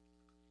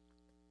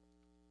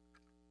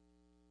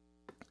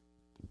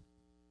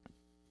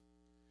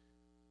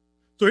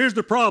 So here's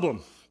the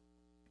problem.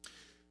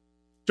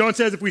 John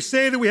says, if we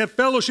say that we have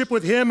fellowship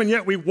with him and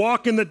yet we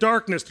walk in the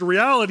darkness, the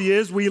reality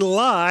is we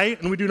lie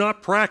and we do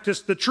not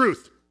practice the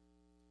truth.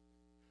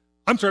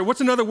 I'm sorry,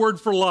 what's another word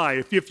for lie?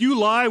 If you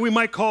lie, we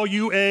might call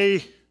you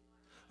a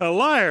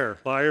liar.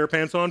 Liar,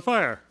 pants on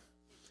fire.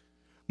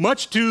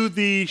 Much to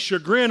the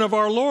chagrin of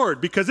our Lord,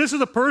 because this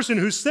is a person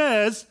who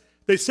says,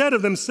 they said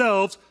of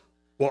themselves,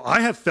 well,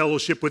 I have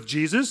fellowship with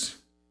Jesus,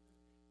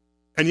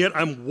 and yet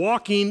I'm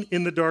walking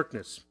in the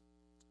darkness.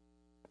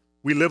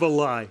 We live a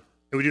lie.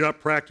 And we do not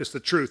practice the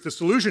truth. The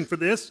solution for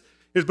this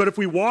is, but if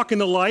we walk in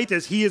the light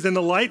as he is in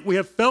the light, we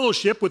have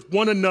fellowship with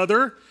one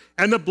another,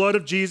 and the blood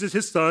of Jesus,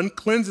 his son,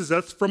 cleanses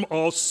us from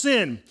all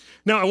sin.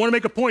 Now, I want to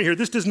make a point here.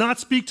 This does not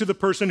speak to the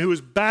person who is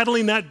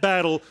battling that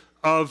battle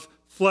of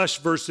flesh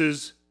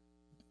versus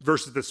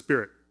the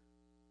spirit.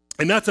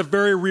 And that's a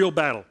very real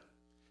battle.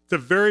 It's a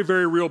very,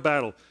 very real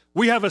battle.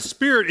 We have a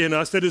spirit in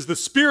us that is the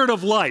spirit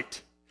of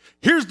light.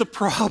 Here's the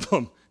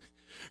problem.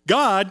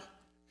 God,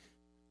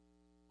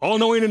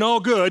 all-knowing and all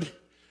good,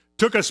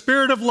 took a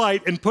spirit of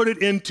light and put it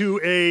into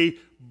a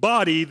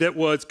body that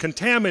was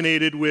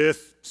contaminated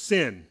with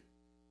sin,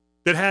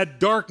 that had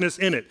darkness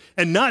in it,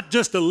 and not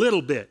just a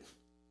little bit.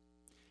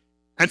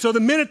 And so the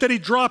minute that he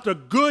dropped a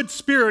good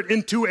spirit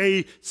into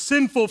a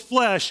sinful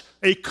flesh,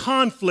 a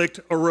conflict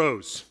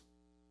arose.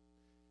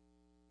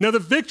 Now the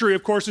victory,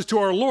 of course, is to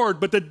our Lord,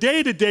 but the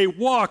day-to-day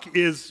walk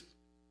is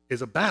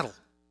a battle.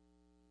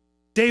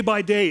 Day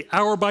by day,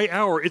 hour by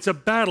hour, it's a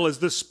battle as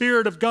the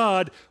Spirit of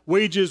God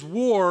wages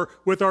war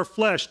with our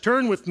flesh.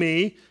 Turn with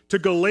me to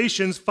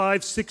Galatians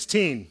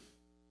 5:16.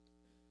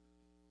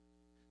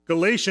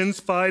 Galatians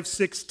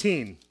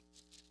 5:16.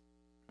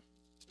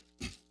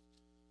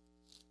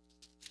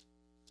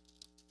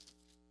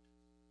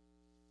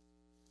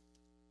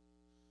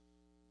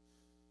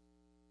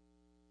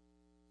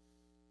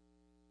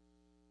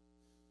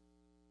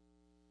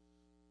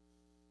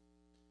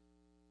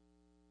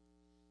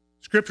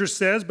 Scripture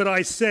says, but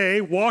I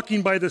say, walk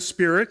by the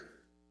Spirit,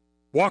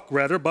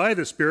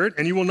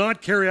 and you will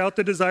not carry out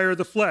the desire of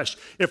the flesh.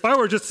 If I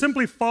were just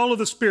simply follow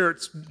the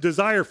Spirit's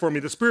desire for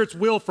me, the Spirit's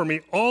will for me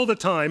all the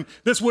time,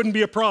 this wouldn't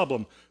be a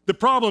problem. The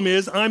problem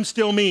is I'm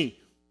still me,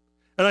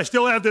 and I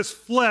still have this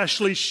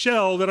fleshly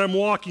shell that I'm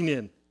walking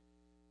in.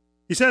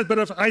 He says, but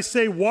if I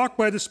say, walk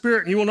by the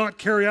Spirit, and you will not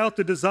carry out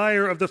the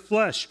desire of the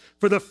flesh,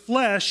 for the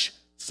flesh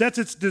sets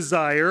its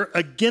desire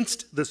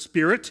against the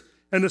Spirit,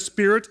 and the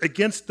Spirit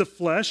against the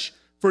flesh,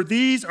 for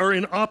these are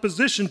in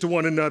opposition to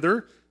one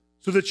another,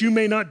 so that you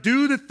may not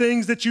do the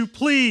things that you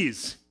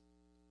please.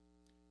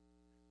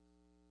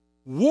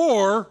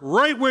 War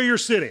right where you're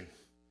sitting.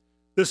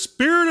 The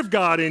Spirit of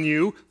God in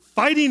you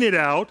fighting it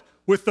out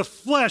with the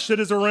flesh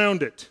that is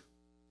around it.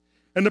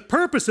 And the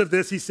purpose of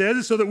this, he says,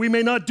 is so that we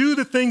may not do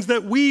the things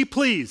that we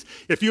please.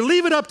 If you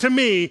leave it up to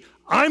me,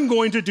 I'm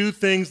going to do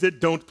things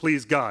that don't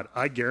please God.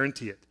 I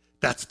guarantee it.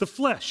 That's the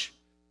flesh.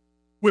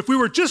 If we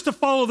were just to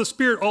follow the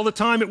Spirit all the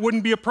time, it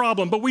wouldn't be a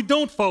problem. But we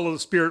don't follow the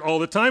Spirit all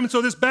the time. And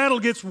so this battle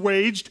gets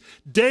waged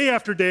day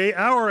after day,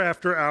 hour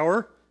after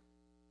hour.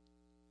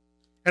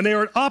 And they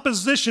are in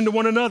opposition to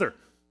one another.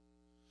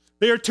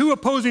 They are two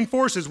opposing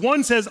forces.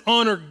 One says,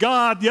 honor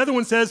God. The other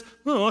one says,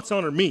 well, let's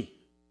honor me.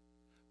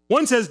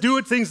 One says, do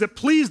it things that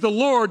please the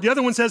Lord. The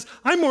other one says,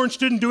 I'm more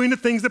interested in doing the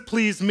things that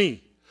please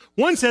me.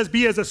 One says,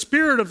 be as a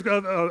spirit of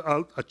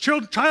a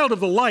child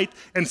of the light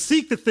and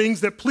seek the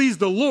things that please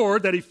the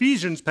Lord, that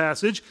Ephesians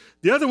passage.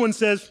 The other one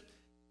says,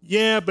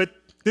 yeah, but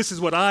this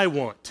is what I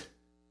want.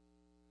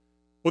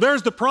 Well,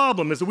 there's the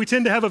problem, is that we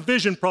tend to have a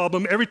vision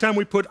problem every time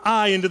we put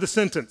I into the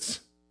sentence.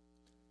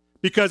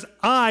 Because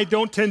I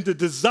don't tend to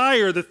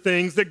desire the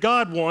things that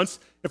God wants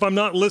if I'm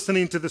not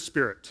listening to the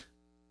Spirit.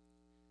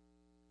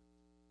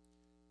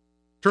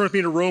 Turn with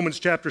me to Romans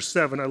chapter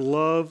 7. I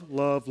love,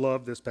 love,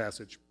 love this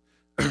passage.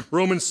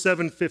 Romans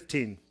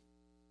 7:15.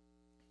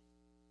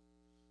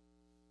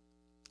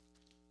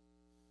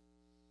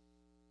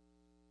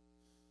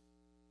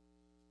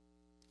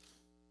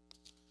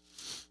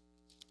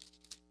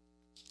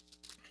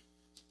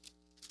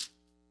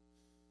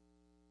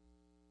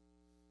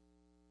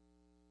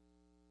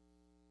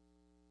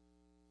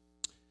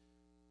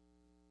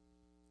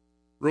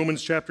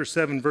 Romans chapter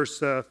 7,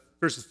 verses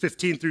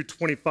 15 through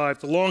 25.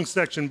 It's a long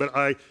section, but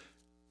I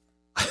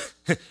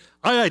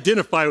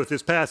identify with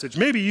this passage.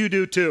 Maybe you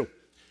do too.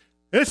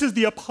 This is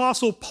the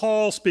Apostle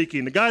Paul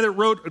speaking, the guy that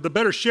wrote the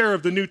better share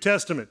of the New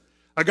Testament,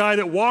 a guy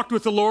that walked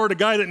with the Lord, a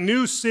guy that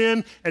knew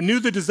sin and knew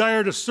the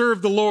desire to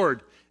serve the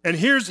Lord. And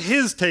here's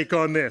his take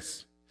on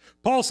this.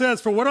 Paul says,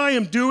 for what I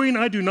am doing,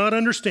 I do not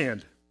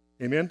understand.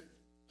 Amen?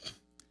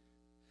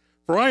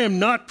 For I am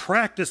not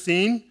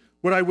practicing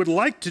what I would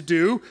like to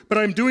do, but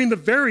I'm doing the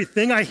very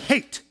thing I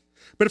hate.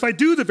 But if I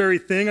do the very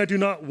thing I do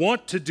not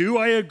want to do,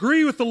 I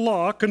agree with the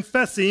law,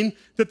 confessing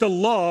that the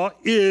law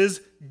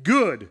is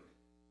good.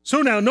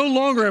 So now no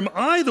longer am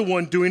I the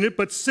one doing it,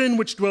 but sin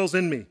which dwells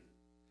in me.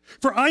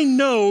 For I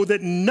know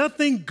that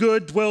nothing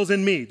good dwells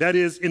in me, that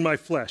is, in my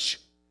flesh.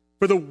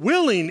 For the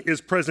willing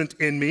is present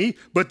in me,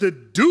 but the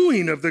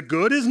doing of the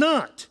good is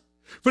not.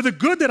 For the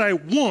good that I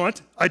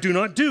want, I do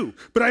not do,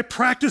 but I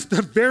practice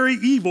the very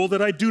evil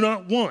that I do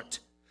not want.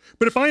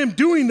 But if I am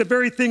doing the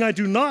very thing I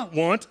do not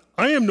want,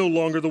 I am no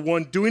longer the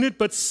one doing it,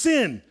 but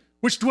sin,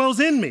 which dwells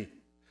in me.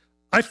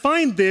 I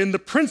find then the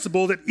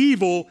principle that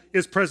evil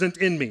is present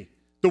in me,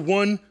 the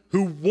one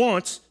who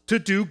wants to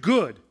do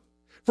good.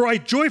 For I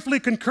joyfully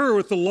concur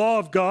with the law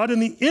of God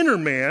in the inner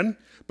man,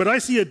 but I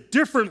see a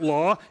different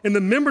law in the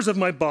members of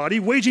my body,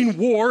 waging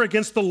war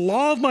against the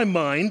law of my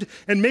mind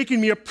and making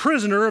me a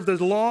prisoner of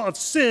the law of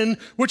sin,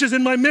 which is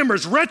in my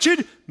members.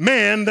 Wretched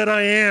man that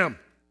I am!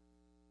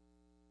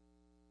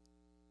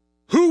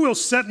 Who will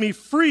set me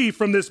free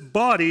from this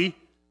body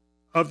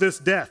of this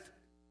death?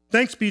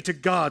 Thanks be to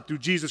God through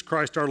Jesus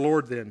Christ our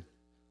Lord then,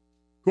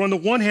 who on the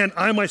one hand,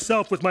 I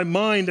myself with my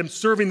mind am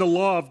serving the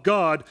law of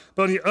God,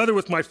 but on the other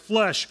with my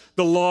flesh,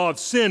 the law of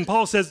sin.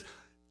 Paul says,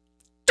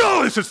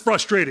 oh, this is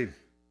frustrating.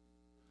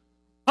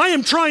 I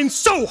am trying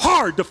so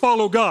hard to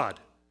follow God.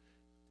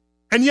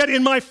 And yet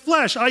in my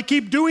flesh, I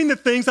keep doing the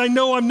things I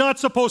know I'm not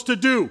supposed to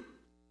do.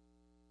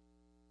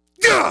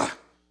 Ugh!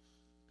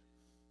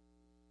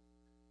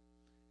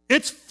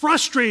 It's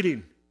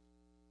frustrating.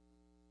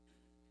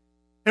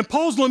 And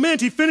Paul's lament,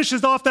 he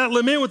finishes off that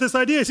lament with this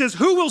idea. He says,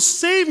 who will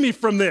save me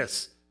from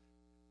this?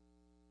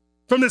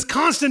 From this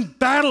constant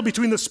battle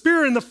between the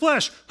spirit and the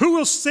flesh. Who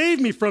will save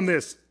me from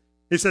this?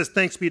 He says,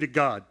 thanks be to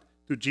God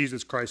through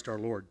Jesus Christ our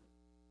Lord.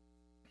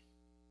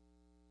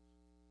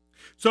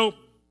 So,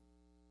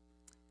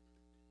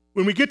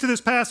 when we get to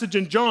this passage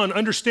in John,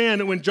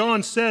 understand that when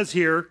John says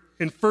here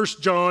in 1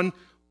 John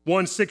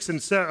 1,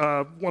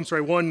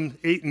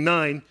 8 and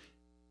 9,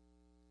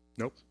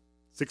 nope,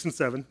 6 and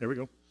 7, there we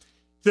go.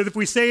 That if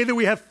we say that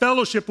we have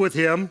fellowship with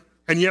him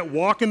and yet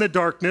walk in the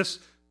darkness,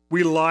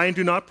 we lie and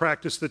do not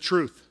practice the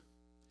truth.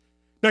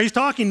 Now, he's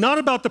talking not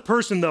about the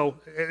person, though,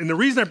 and the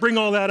reason I bring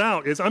all that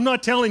out is I'm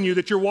not telling you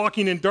that you're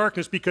walking in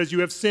darkness because you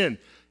have sin.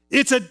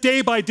 It's a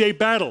day-by-day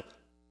battle.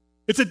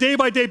 It's a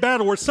day-by-day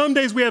battle where some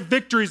days we have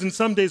victories and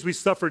some days we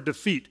suffer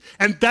defeat.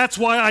 And that's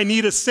why I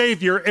need a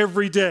Savior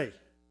every day.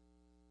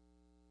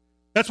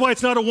 That's why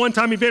it's not a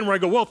one-time event where I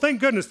go, well,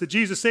 thank goodness that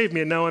Jesus saved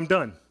me and now I'm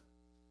done.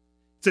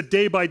 It's a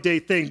day-by-day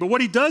thing. But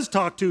what he does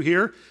talk to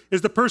here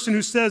is the person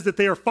who says that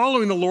they are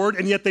following the Lord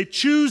and yet they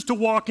choose to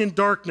walk in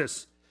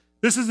darkness.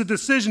 This is a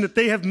decision that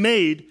they have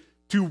made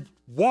to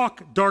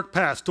walk dark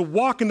paths, to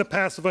walk in the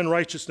paths of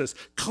unrighteousness,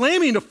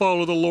 claiming to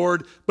follow the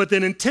Lord, but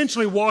then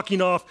intentionally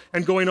walking off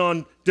and going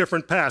on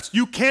different paths.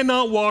 You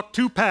cannot walk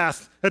two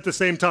paths at the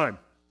same time.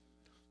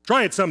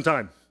 Try it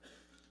sometime.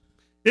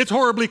 It's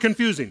horribly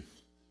confusing.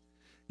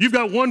 You've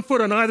got one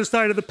foot on either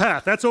side of the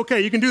path. That's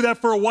okay. You can do that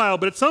for a while,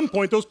 but at some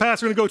point, those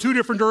paths are going to go two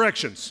different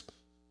directions.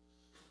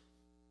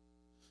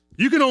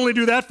 You can only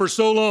do that for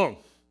so long.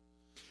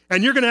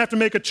 And you're going to have to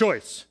make a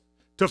choice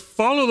to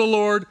follow the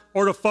Lord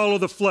or to follow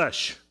the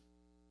flesh.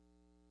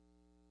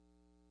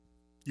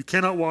 You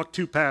cannot walk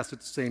two paths at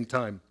the same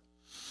time.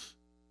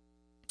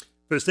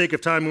 For the sake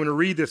of time, I'm going to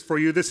read this for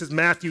you. This is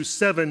Matthew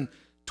 7,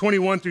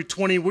 21 through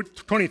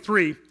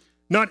 23.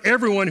 Not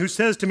everyone who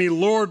says to me,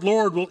 Lord,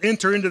 Lord, will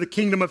enter into the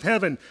kingdom of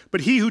heaven,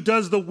 but he who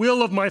does the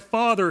will of my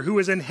Father who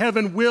is in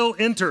heaven will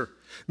enter.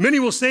 Many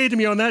will say to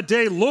me on that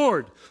day,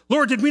 Lord,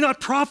 Lord, did we not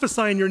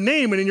prophesy in your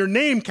name, and in your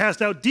name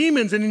cast out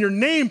demons, and in your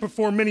name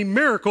perform many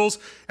miracles?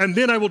 And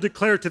then I will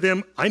declare to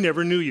them, I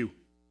never knew you.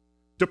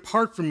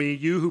 Depart from me,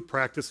 you who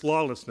practice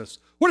lawlessness.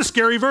 What a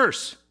scary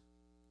verse.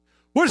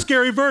 What a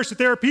scary verse that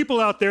there are people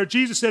out there,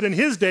 Jesus said in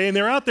his day, and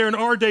they're out there in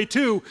our day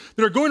too,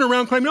 that are going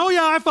around claiming, oh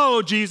yeah, I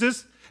follow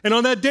Jesus. And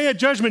on that day of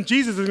judgment,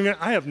 Jesus is going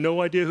to, I have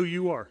no idea who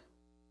you are.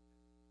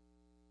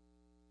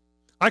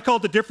 I call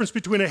it the difference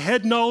between a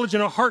head knowledge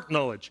and a heart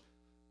knowledge.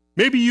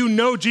 Maybe you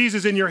know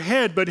Jesus in your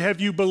head, but have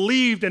you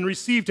believed and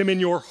received him in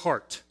your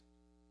heart?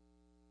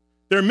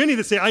 There are many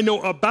that say, I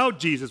know about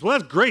Jesus. Well,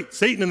 that's great.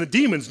 Satan and the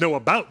demons know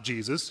about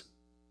Jesus.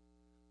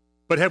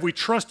 But have we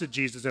trusted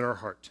Jesus in our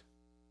heart?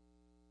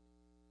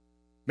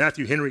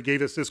 Matthew Henry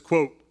gave us this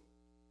quote.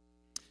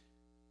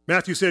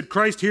 Matthew said,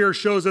 Christ here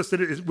shows us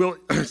that it will,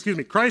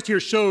 Christ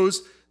here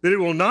shows that it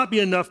will not be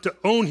enough to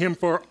own him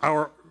for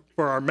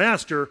our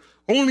master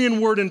only in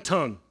word and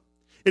tongue.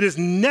 It is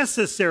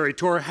necessary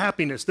to our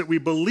happiness that we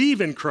believe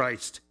in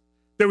Christ,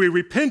 that we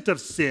repent of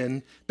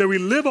sin, that we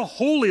live a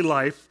holy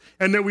life,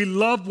 and that we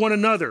love one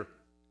another.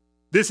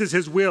 This is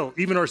his will,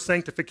 even our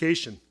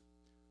sanctification.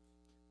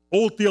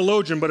 Old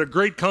theologian, but a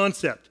great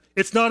concept.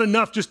 It's not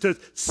enough just to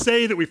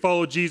say that we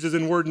follow Jesus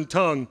in word and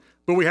tongue,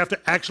 but we have to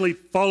actually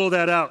follow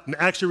that out and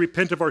actually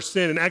repent of our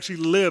sin and actually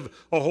live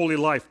a holy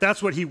life.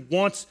 That's what he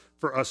wants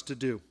for us to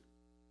do.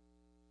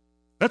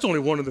 That's only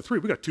one of the three.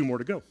 We got two more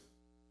to go.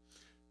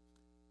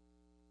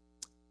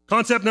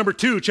 Concept number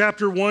 2,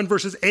 chapter 1,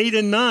 verses 8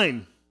 and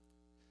 9.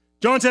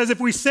 John says, if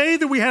we say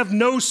that we have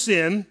no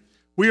sin,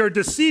 we are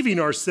deceiving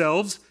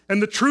ourselves,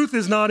 and the truth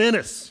is not in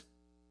us.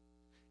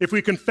 If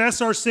we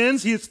confess our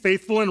sins, he is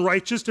faithful and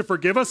righteous to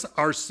forgive us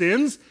our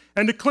sins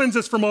and to cleanse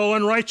us from all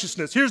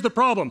unrighteousness. Here's the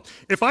problem.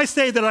 If I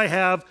say that I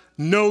have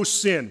no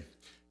sin.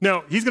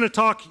 Now, he's going to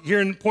talk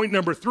here in point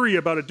number 3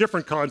 about a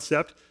different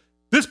concept.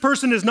 This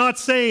person is not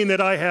saying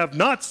that I have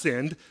not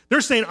sinned. They're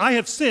saying I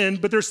have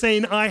sinned, but they're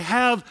saying I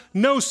have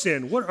no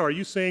sin. What are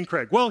you saying,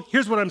 Craig? Well,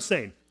 here's what I'm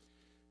saying.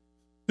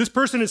 This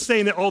person is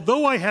saying that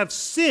although I have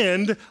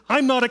sinned,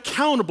 I'm not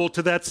accountable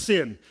to that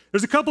sin.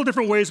 There's a couple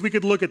different ways we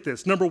could look at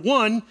this. Number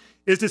 1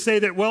 is to say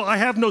that, well, I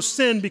have no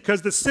sin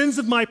because the sins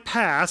of my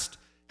past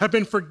have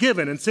been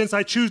forgiven. And since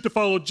I choose to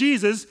follow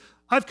Jesus,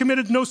 I've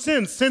committed no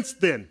sins since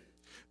then.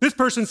 This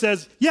person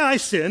says, yeah, I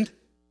sinned,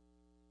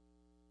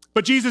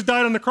 but Jesus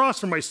died on the cross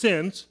for my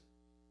sins.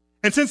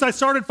 And since I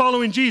started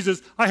following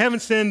Jesus, I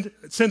haven't sinned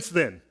since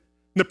then. And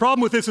the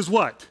problem with this is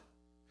what?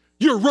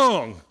 You're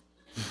wrong.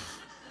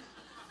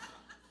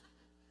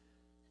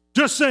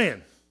 Just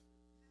saying.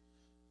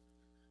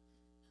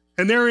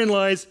 And therein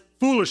lies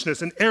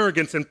foolishness and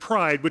arrogance and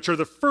pride, which are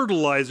the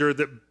fertilizer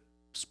that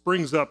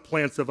springs up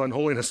plants of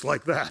unholiness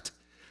like that.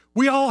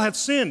 We all have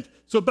sinned.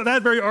 But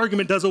that very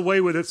argument does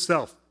away with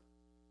itself.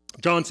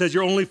 John says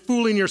you're only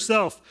fooling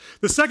yourself.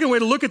 The second way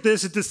to look at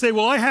this is to say,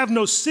 well, I have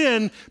no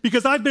sin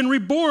because I've been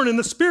reborn in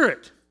the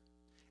Spirit.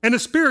 And the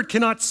Spirit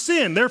cannot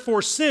sin.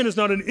 Therefore, sin is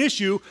not an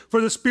issue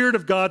for the Spirit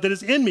of God that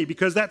is in me,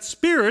 because that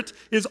Spirit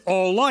is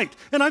all light.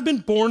 And I've been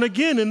born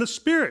again in the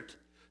Spirit.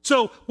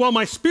 So while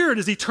my spirit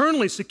is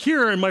eternally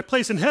secure and my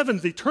place in heaven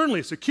is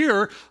eternally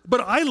secure,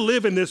 but I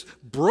live in this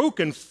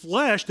broken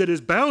flesh that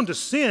is bound to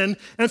sin.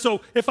 And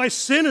so if I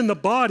sin in the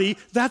body,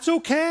 that's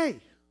okay,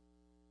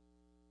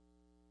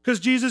 because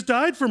Jesus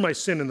died for my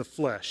sin in the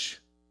flesh.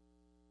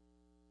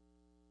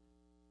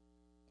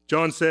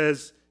 John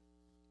says,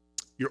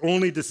 you're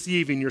only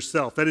deceiving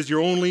yourself. That is, you're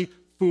only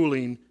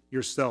fooling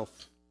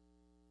yourself.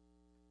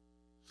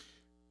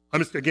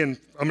 I'm going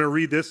to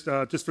read this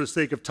just for the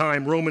sake of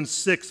time. Romans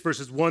 6,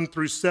 verses 1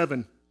 through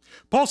 7.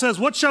 Paul says,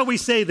 what shall we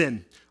say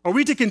then? Are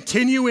we to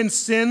continue in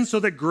sin so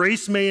that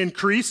grace may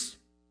increase?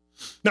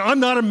 Now,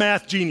 I'm not a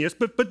math genius,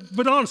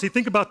 but honestly,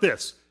 think about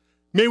this.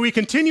 May we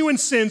continue in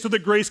sin so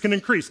that grace can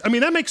increase. I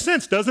mean, that makes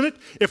sense, doesn't it?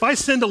 If I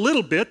sinned a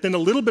little bit, then a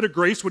little bit of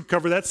grace would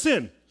cover that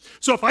sin.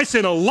 So if I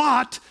sin a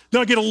lot,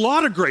 then I get a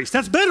lot of grace.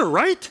 That's better,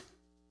 right?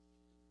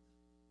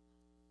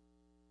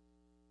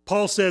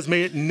 Paul says,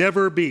 may it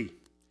never be.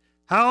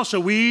 How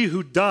shall we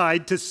who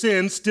died to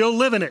sin still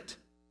live in it?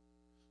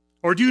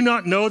 Or do you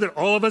not know that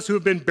all of us who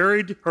have been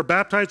buried, or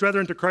baptized rather,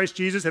 into Christ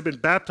Jesus have been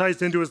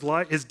baptized into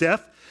his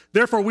death?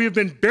 Therefore we have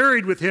been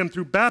buried with him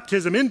through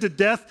baptism into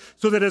death,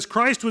 so that as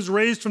Christ was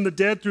raised from the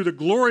dead through the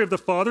glory of the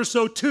Father,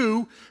 so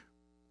too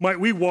might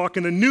we walk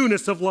in the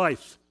newness of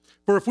life.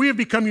 For if we have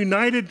become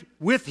united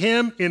with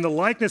him in the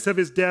likeness of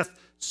his death,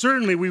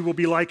 certainly we will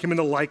be like him in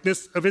the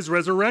likeness of his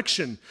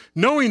resurrection.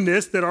 Knowing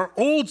this, that our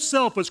old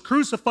self was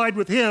crucified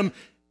with him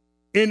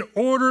in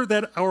order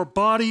that our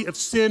body of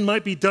sin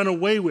might be done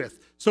away with.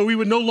 So we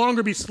would no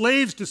longer be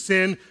slaves to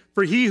sin,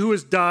 for he who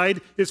has died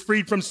is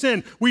freed from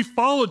sin. We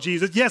follow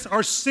Jesus. Yes,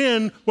 our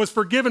sin was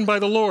forgiven by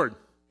the Lord.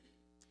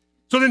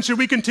 So then should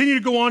we continue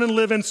to go on and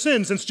live in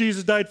sin since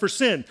Jesus died for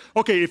sin?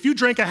 Okay, if you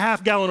drank a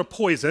half gallon of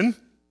poison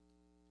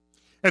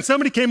and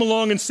somebody came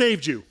along and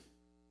saved you,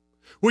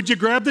 would you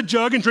grab the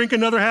jug and drink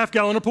another half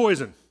gallon of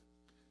poison?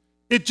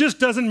 It just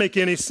doesn't make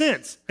any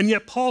sense. And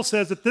yet Paul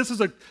says that this is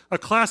a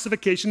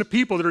classification of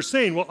people that are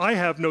saying, well, I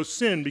have no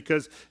sin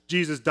because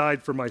Jesus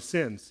died for my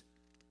sins.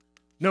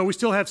 No, we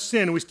still have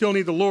sin and we still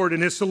need the Lord.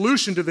 And his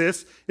solution to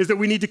this is that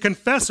we need to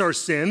confess our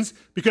sins,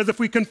 because if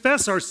we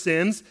confess our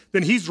sins,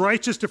 then he's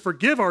righteous to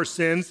forgive our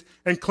sins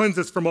and cleanse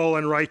us from all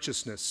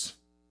unrighteousness.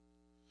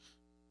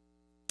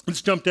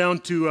 Let's jump down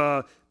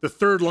to the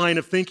third line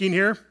of thinking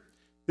here.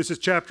 This is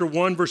chapter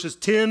 1, verses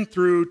 10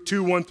 through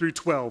 2, 1 through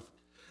 12.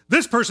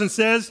 This person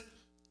says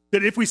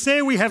that if we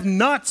say we have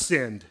not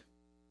sinned.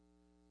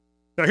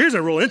 Now here's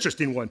a real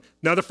interesting one.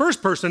 Now the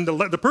first person,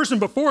 the person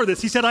before this,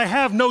 he said, I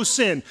have no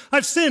sin.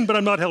 I've sinned, but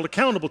I'm not held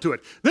accountable to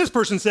it. This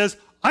person says,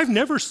 I've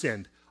never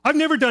sinned. I've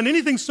never done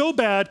anything so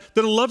bad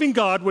that a loving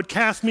God would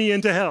cast me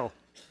into hell.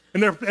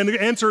 And the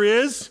answer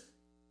is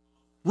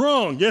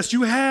wrong. Yes,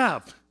 you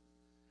have.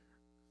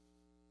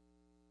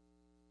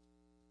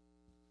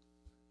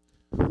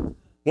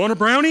 Want a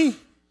brownie?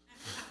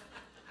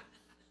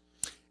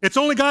 It's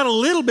only got a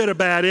little bit of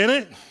bad in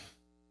it.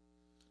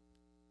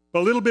 But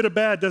a little bit of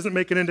bad doesn't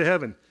make it into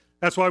heaven.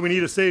 That's why we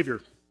need a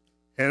Savior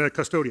and a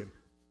custodian.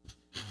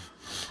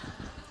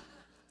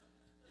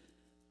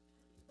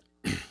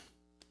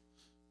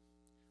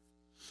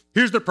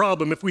 Here's the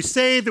problem. If we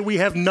say that we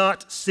have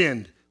not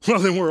sinned, well,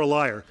 then we're a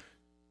liar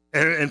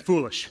and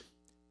foolish.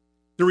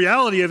 The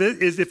reality of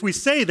it is, if we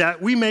say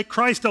that, we make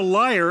Christ a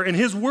liar and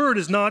his word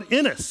is not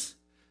in us.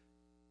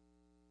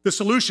 The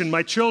solution,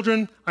 my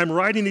children, I'm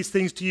writing these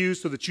things to you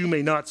so that you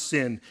may not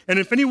sin. And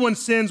if anyone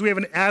sins, we have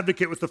an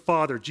advocate with the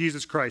Father,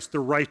 Jesus Christ, the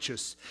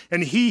righteous.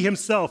 And he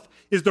himself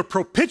is the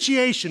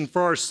propitiation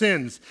for our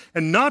sins,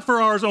 and not for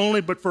ours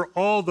only, but for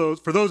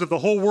those of the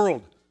whole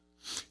world.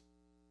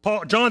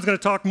 John's going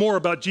to talk more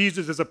about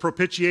Jesus as a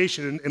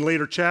propitiation in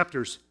later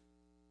chapters.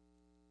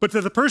 But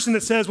to the person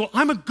that says, well,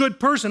 I'm a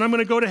good person, I'm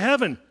going to go to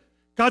heaven,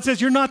 God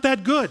says, you're not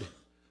that good.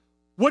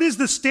 What is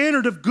the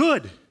standard of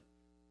good?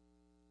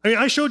 I mean,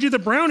 I showed you the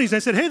brownies. I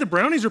said, hey, the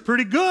brownies are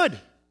pretty good.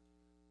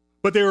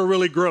 But they were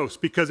really gross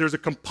because there's a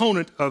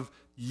component of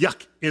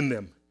yuck in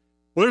them.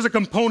 Well, there's a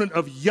component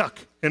of yuck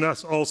in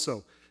us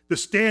also. The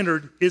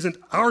standard isn't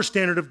our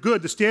standard of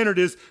good. The standard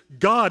is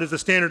God is the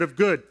standard of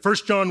good. 1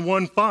 John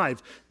 1:5.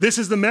 This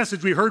is the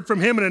message we heard from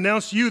him and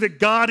announced to you, that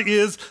God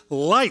is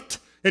light.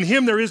 In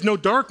him there is no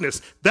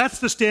darkness. That's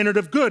the standard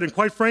of good. And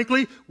quite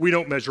frankly, we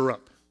don't measure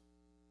up.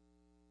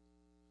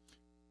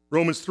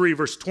 Romans 3,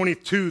 verse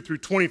 22 through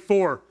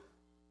 24.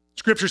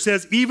 Scripture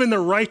says, even the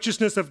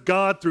righteousness of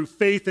God through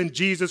faith in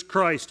Jesus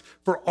Christ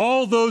for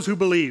all those who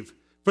believe.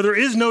 For there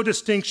is no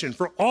distinction,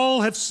 for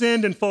all have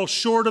sinned and fall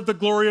short of the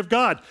glory of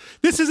God.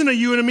 This isn't a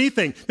you and a me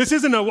thing. This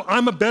isn't a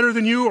I'm a better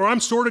than you, or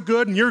I'm sort of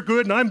good and you're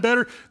good and I'm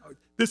better.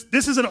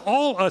 This is an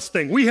all us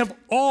thing. We have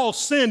all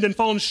sinned and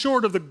fallen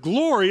short of the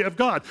glory of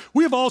God.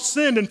 We have all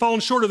sinned and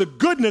fallen short of the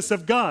goodness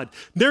of God.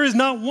 There is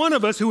not one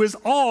of us who is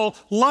all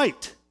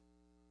light.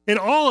 In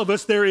all of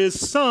us there is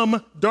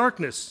some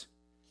darkness.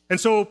 And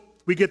so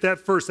we get that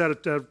first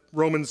out of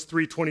Romans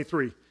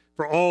 3:23.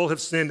 For all have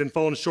sinned and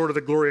fallen short of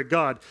the glory of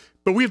God.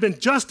 But we have been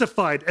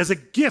justified as a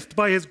gift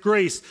by his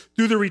grace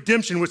through the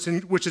redemption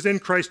which is in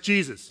Christ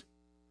Jesus.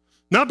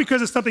 Not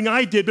because of something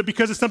I did, but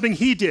because of something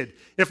he did.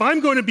 If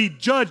I'm going to be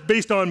judged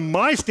based on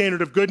my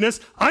standard of goodness,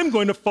 I'm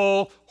going to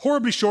fall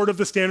horribly short of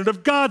the standard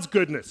of God's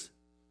goodness.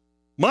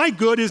 My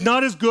good is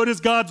not as good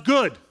as God's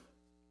good.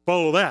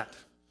 Follow that.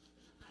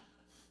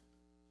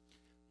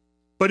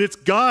 But it's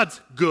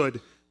God's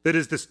good that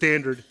is the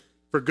standard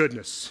for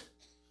goodness.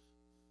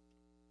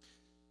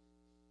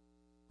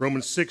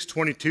 Romans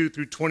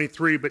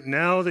 6:22-23, but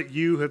now that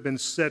you have been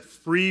set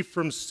free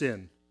from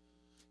sin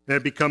and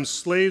have become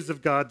slaves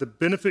of God, the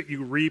benefit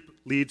you reap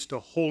leads to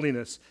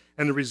holiness,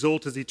 and the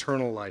result is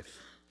eternal life.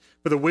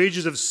 For the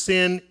wages of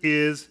sin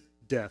is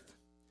death,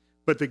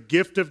 but the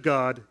gift of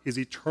God is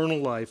eternal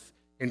life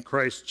in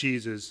Christ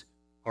Jesus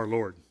our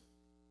Lord.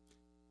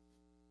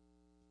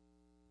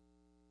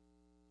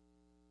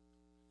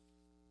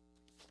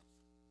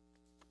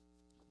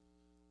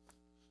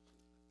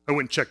 I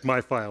went and checked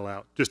my file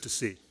out just to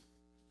see.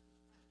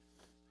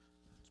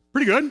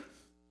 Pretty good. What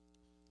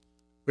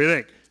do you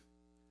think?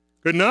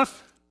 Good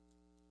enough?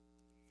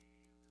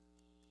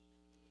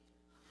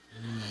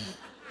 It's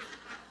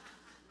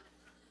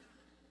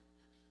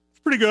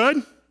pretty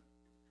good.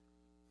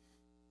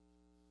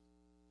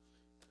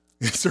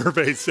 The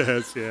survey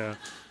says, yeah.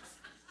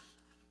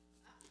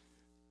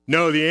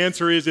 No, the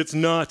answer is it's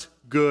not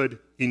good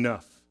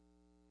enough.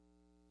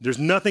 There's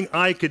nothing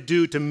I could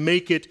do to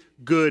make it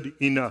good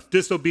enough.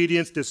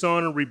 Disobedience,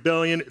 dishonor,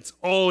 rebellion, it's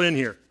all in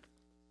here.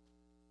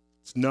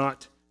 It's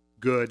not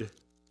good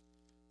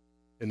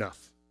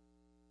enough.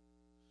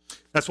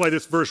 That's why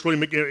this verse really,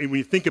 when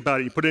you think about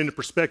it, you put it into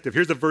perspective.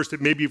 Here's a verse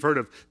that maybe you've heard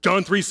of.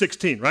 John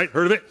 3:16, right?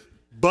 Heard of it?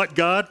 But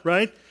God,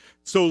 right?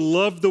 So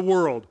loved the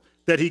world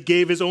that he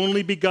gave his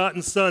only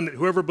begotten Son, that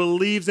whoever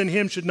believes in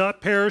him should not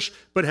perish,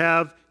 but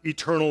have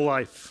eternal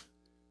life.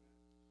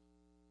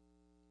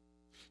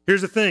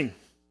 Here's the thing.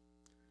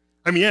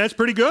 I mean, yeah, it's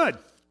pretty good.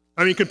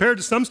 I mean, compared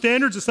to some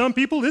standards of some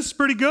people, this is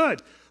pretty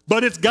good.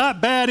 But it's got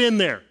bad in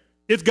there.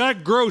 It's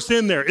got gross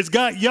in there. It's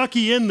got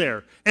yucky in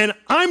there. And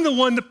I'm the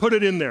one that put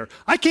it in there.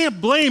 I can't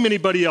blame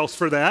anybody else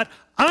for that.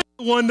 I'm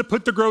the one that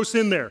put the gross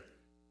in there.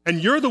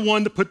 And you're the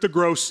one that put the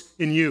gross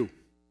in you.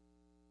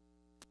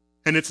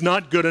 And it's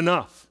not good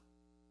enough.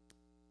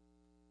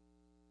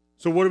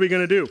 So what are we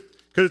going to do?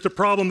 Because it's a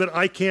problem that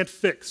I can't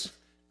fix.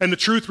 And the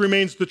truth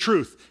remains the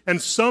truth.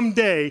 And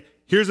someday,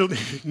 here's a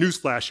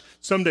newsflash,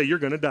 someday you're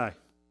going to die.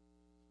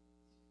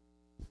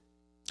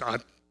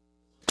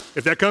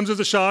 If that comes as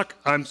a shock,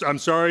 I'm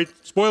sorry.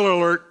 Spoiler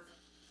alert.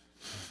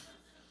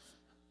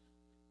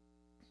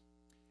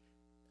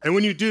 And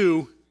when you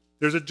do,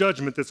 there's a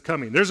judgment that's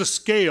coming. There's a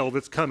scale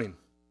that's coming.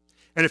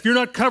 And if you're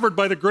not covered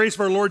by the grace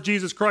of our Lord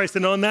Jesus Christ,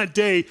 then on that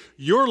day,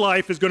 your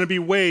life is going to be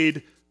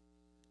weighed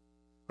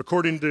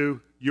according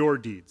to your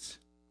deeds.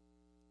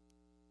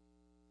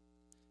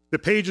 The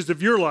pages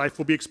of your life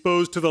will be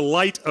exposed to the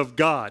light of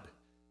God,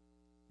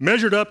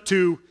 measured up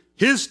to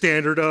his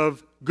standard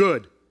of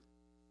good.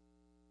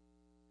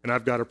 And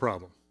I've got a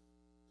problem.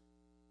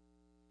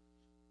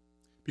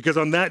 Because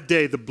on that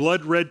day, the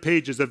blood-red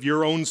pages of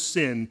your own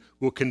sin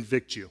will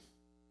convict you.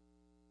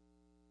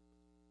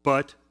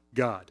 But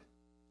God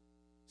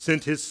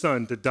sent his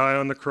Son to die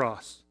on the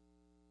cross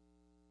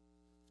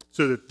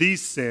so that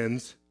these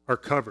sins are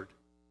covered.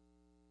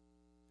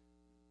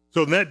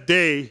 So on that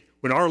day,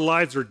 when our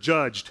lives are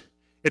judged,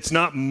 it's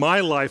not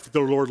my life that the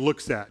Lord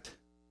looks at.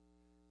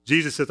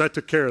 Jesus says, I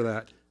took care of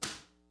that.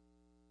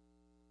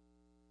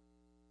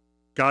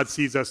 God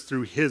sees us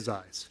through his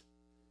eyes.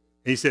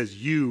 And he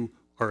says, you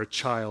are a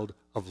child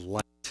of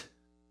light.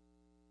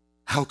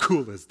 How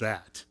cool is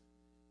that?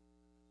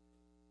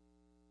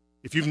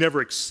 If you've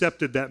never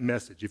accepted that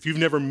message, if you've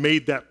never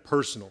made that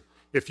personal,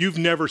 if you've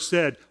never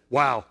said,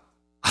 wow,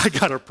 I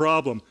got a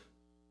problem,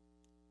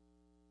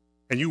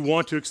 and you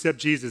want to accept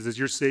Jesus as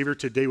your Savior,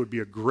 today would be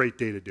a great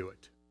day to do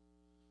it.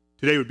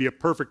 Today would be a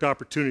perfect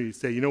opportunity to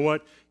say, you know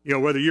what? You know,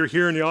 whether you're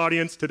here in the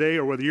audience today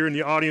or whether you're in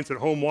the audience at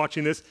home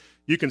watching this,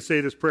 you can say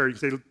this prayer. You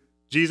can say,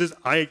 Jesus,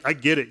 I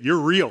get it. You're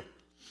real.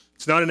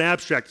 It's not an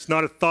abstract. It's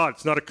not a thought.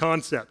 It's not a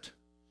concept.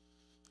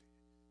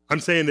 I'm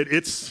saying that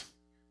it's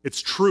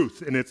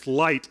truth and it's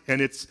light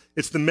and it's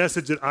the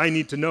message that I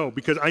need to know,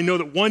 because I know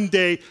that one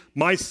day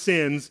my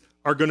sins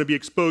are going to be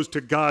exposed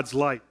to God's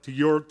light,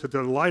 to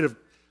the light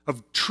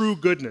of true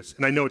goodness,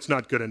 and I know it's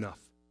not good enough.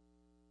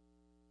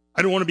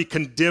 I don't want to be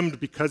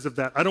condemned because of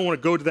that. I don't want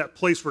to go to that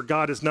place where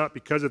God is not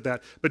because of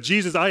that. But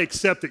Jesus, I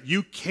accept that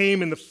you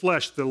came in the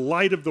flesh, the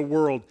light of the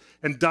world,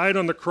 and died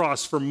on the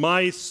cross for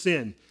my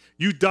sin.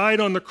 You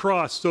died on the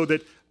cross so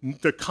that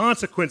the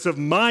consequence of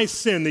my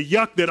sin, the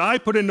yuck that I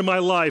put into my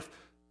life,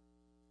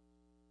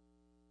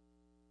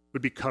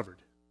 would be covered,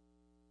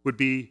 would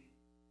be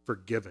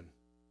forgiven.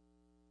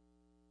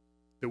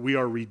 That we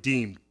are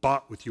redeemed,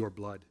 bought with your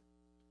blood.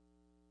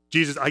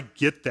 Jesus, I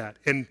get that.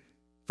 And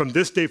from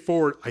this day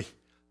forward,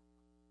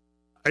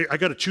 I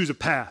got to choose a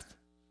path.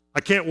 I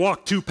can't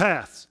walk two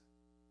paths.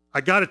 I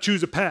got to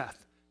choose a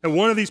path. And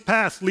one of these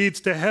paths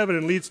leads to heaven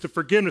and leads to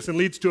forgiveness and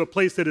leads to a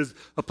place that is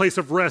a place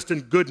of rest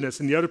and goodness.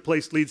 And the other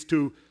place leads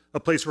to a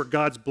place where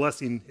God's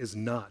blessing is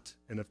not,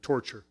 and of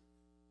torture.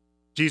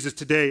 Jesus,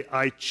 today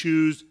I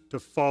choose to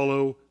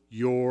follow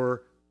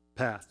your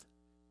path.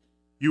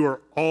 You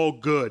are all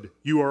good.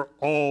 You are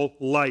all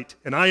light.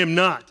 And I am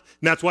not.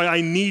 And that's why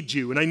I need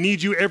you. And I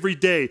need you every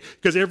day.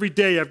 Because every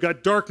day I've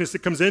got darkness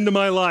that comes into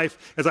my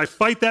life. As I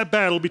fight that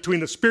battle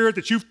between the spirit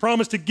that you've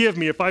promised to give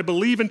me, if I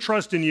believe and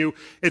trust in you,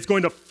 it's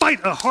going to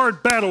fight a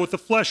hard battle with the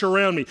flesh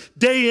around me.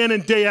 Day in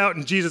and day out.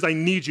 And Jesus, I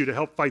need you to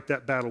help fight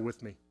that battle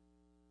with me.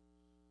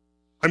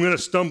 I'm going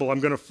to stumble. I'm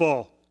going to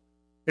fall.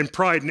 In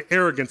pride and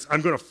arrogance,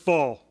 I'm going to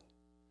fall.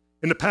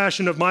 In the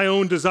passion of my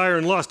own desire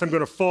and lust, I'm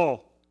going to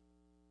fall.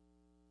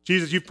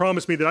 Jesus, you've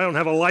promised me that I don't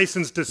have a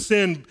license to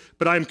sin,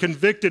 but I'm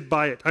convicted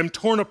by it. I'm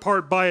torn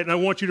apart by it, and I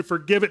want you to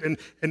forgive it. And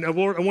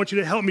Lord, I want you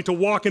to help me to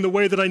walk in the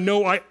way that I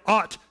know I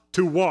ought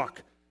to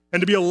walk,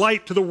 and to be a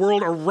light to the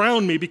world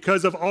around me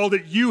because of all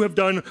that you have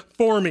done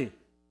for me.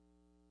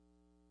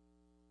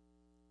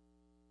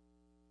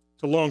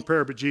 It's a long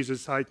prayer, but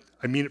Jesus, I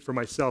mean it for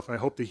myself, and I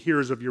hope the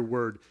hearers of your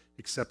word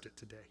accept it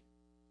today.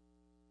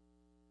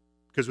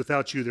 Because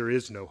without you, there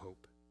is no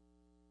hope.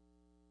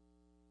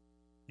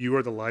 You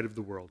are the light of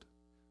the world.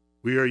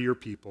 We are your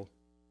people.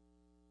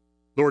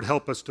 Lord,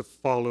 help us to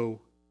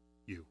follow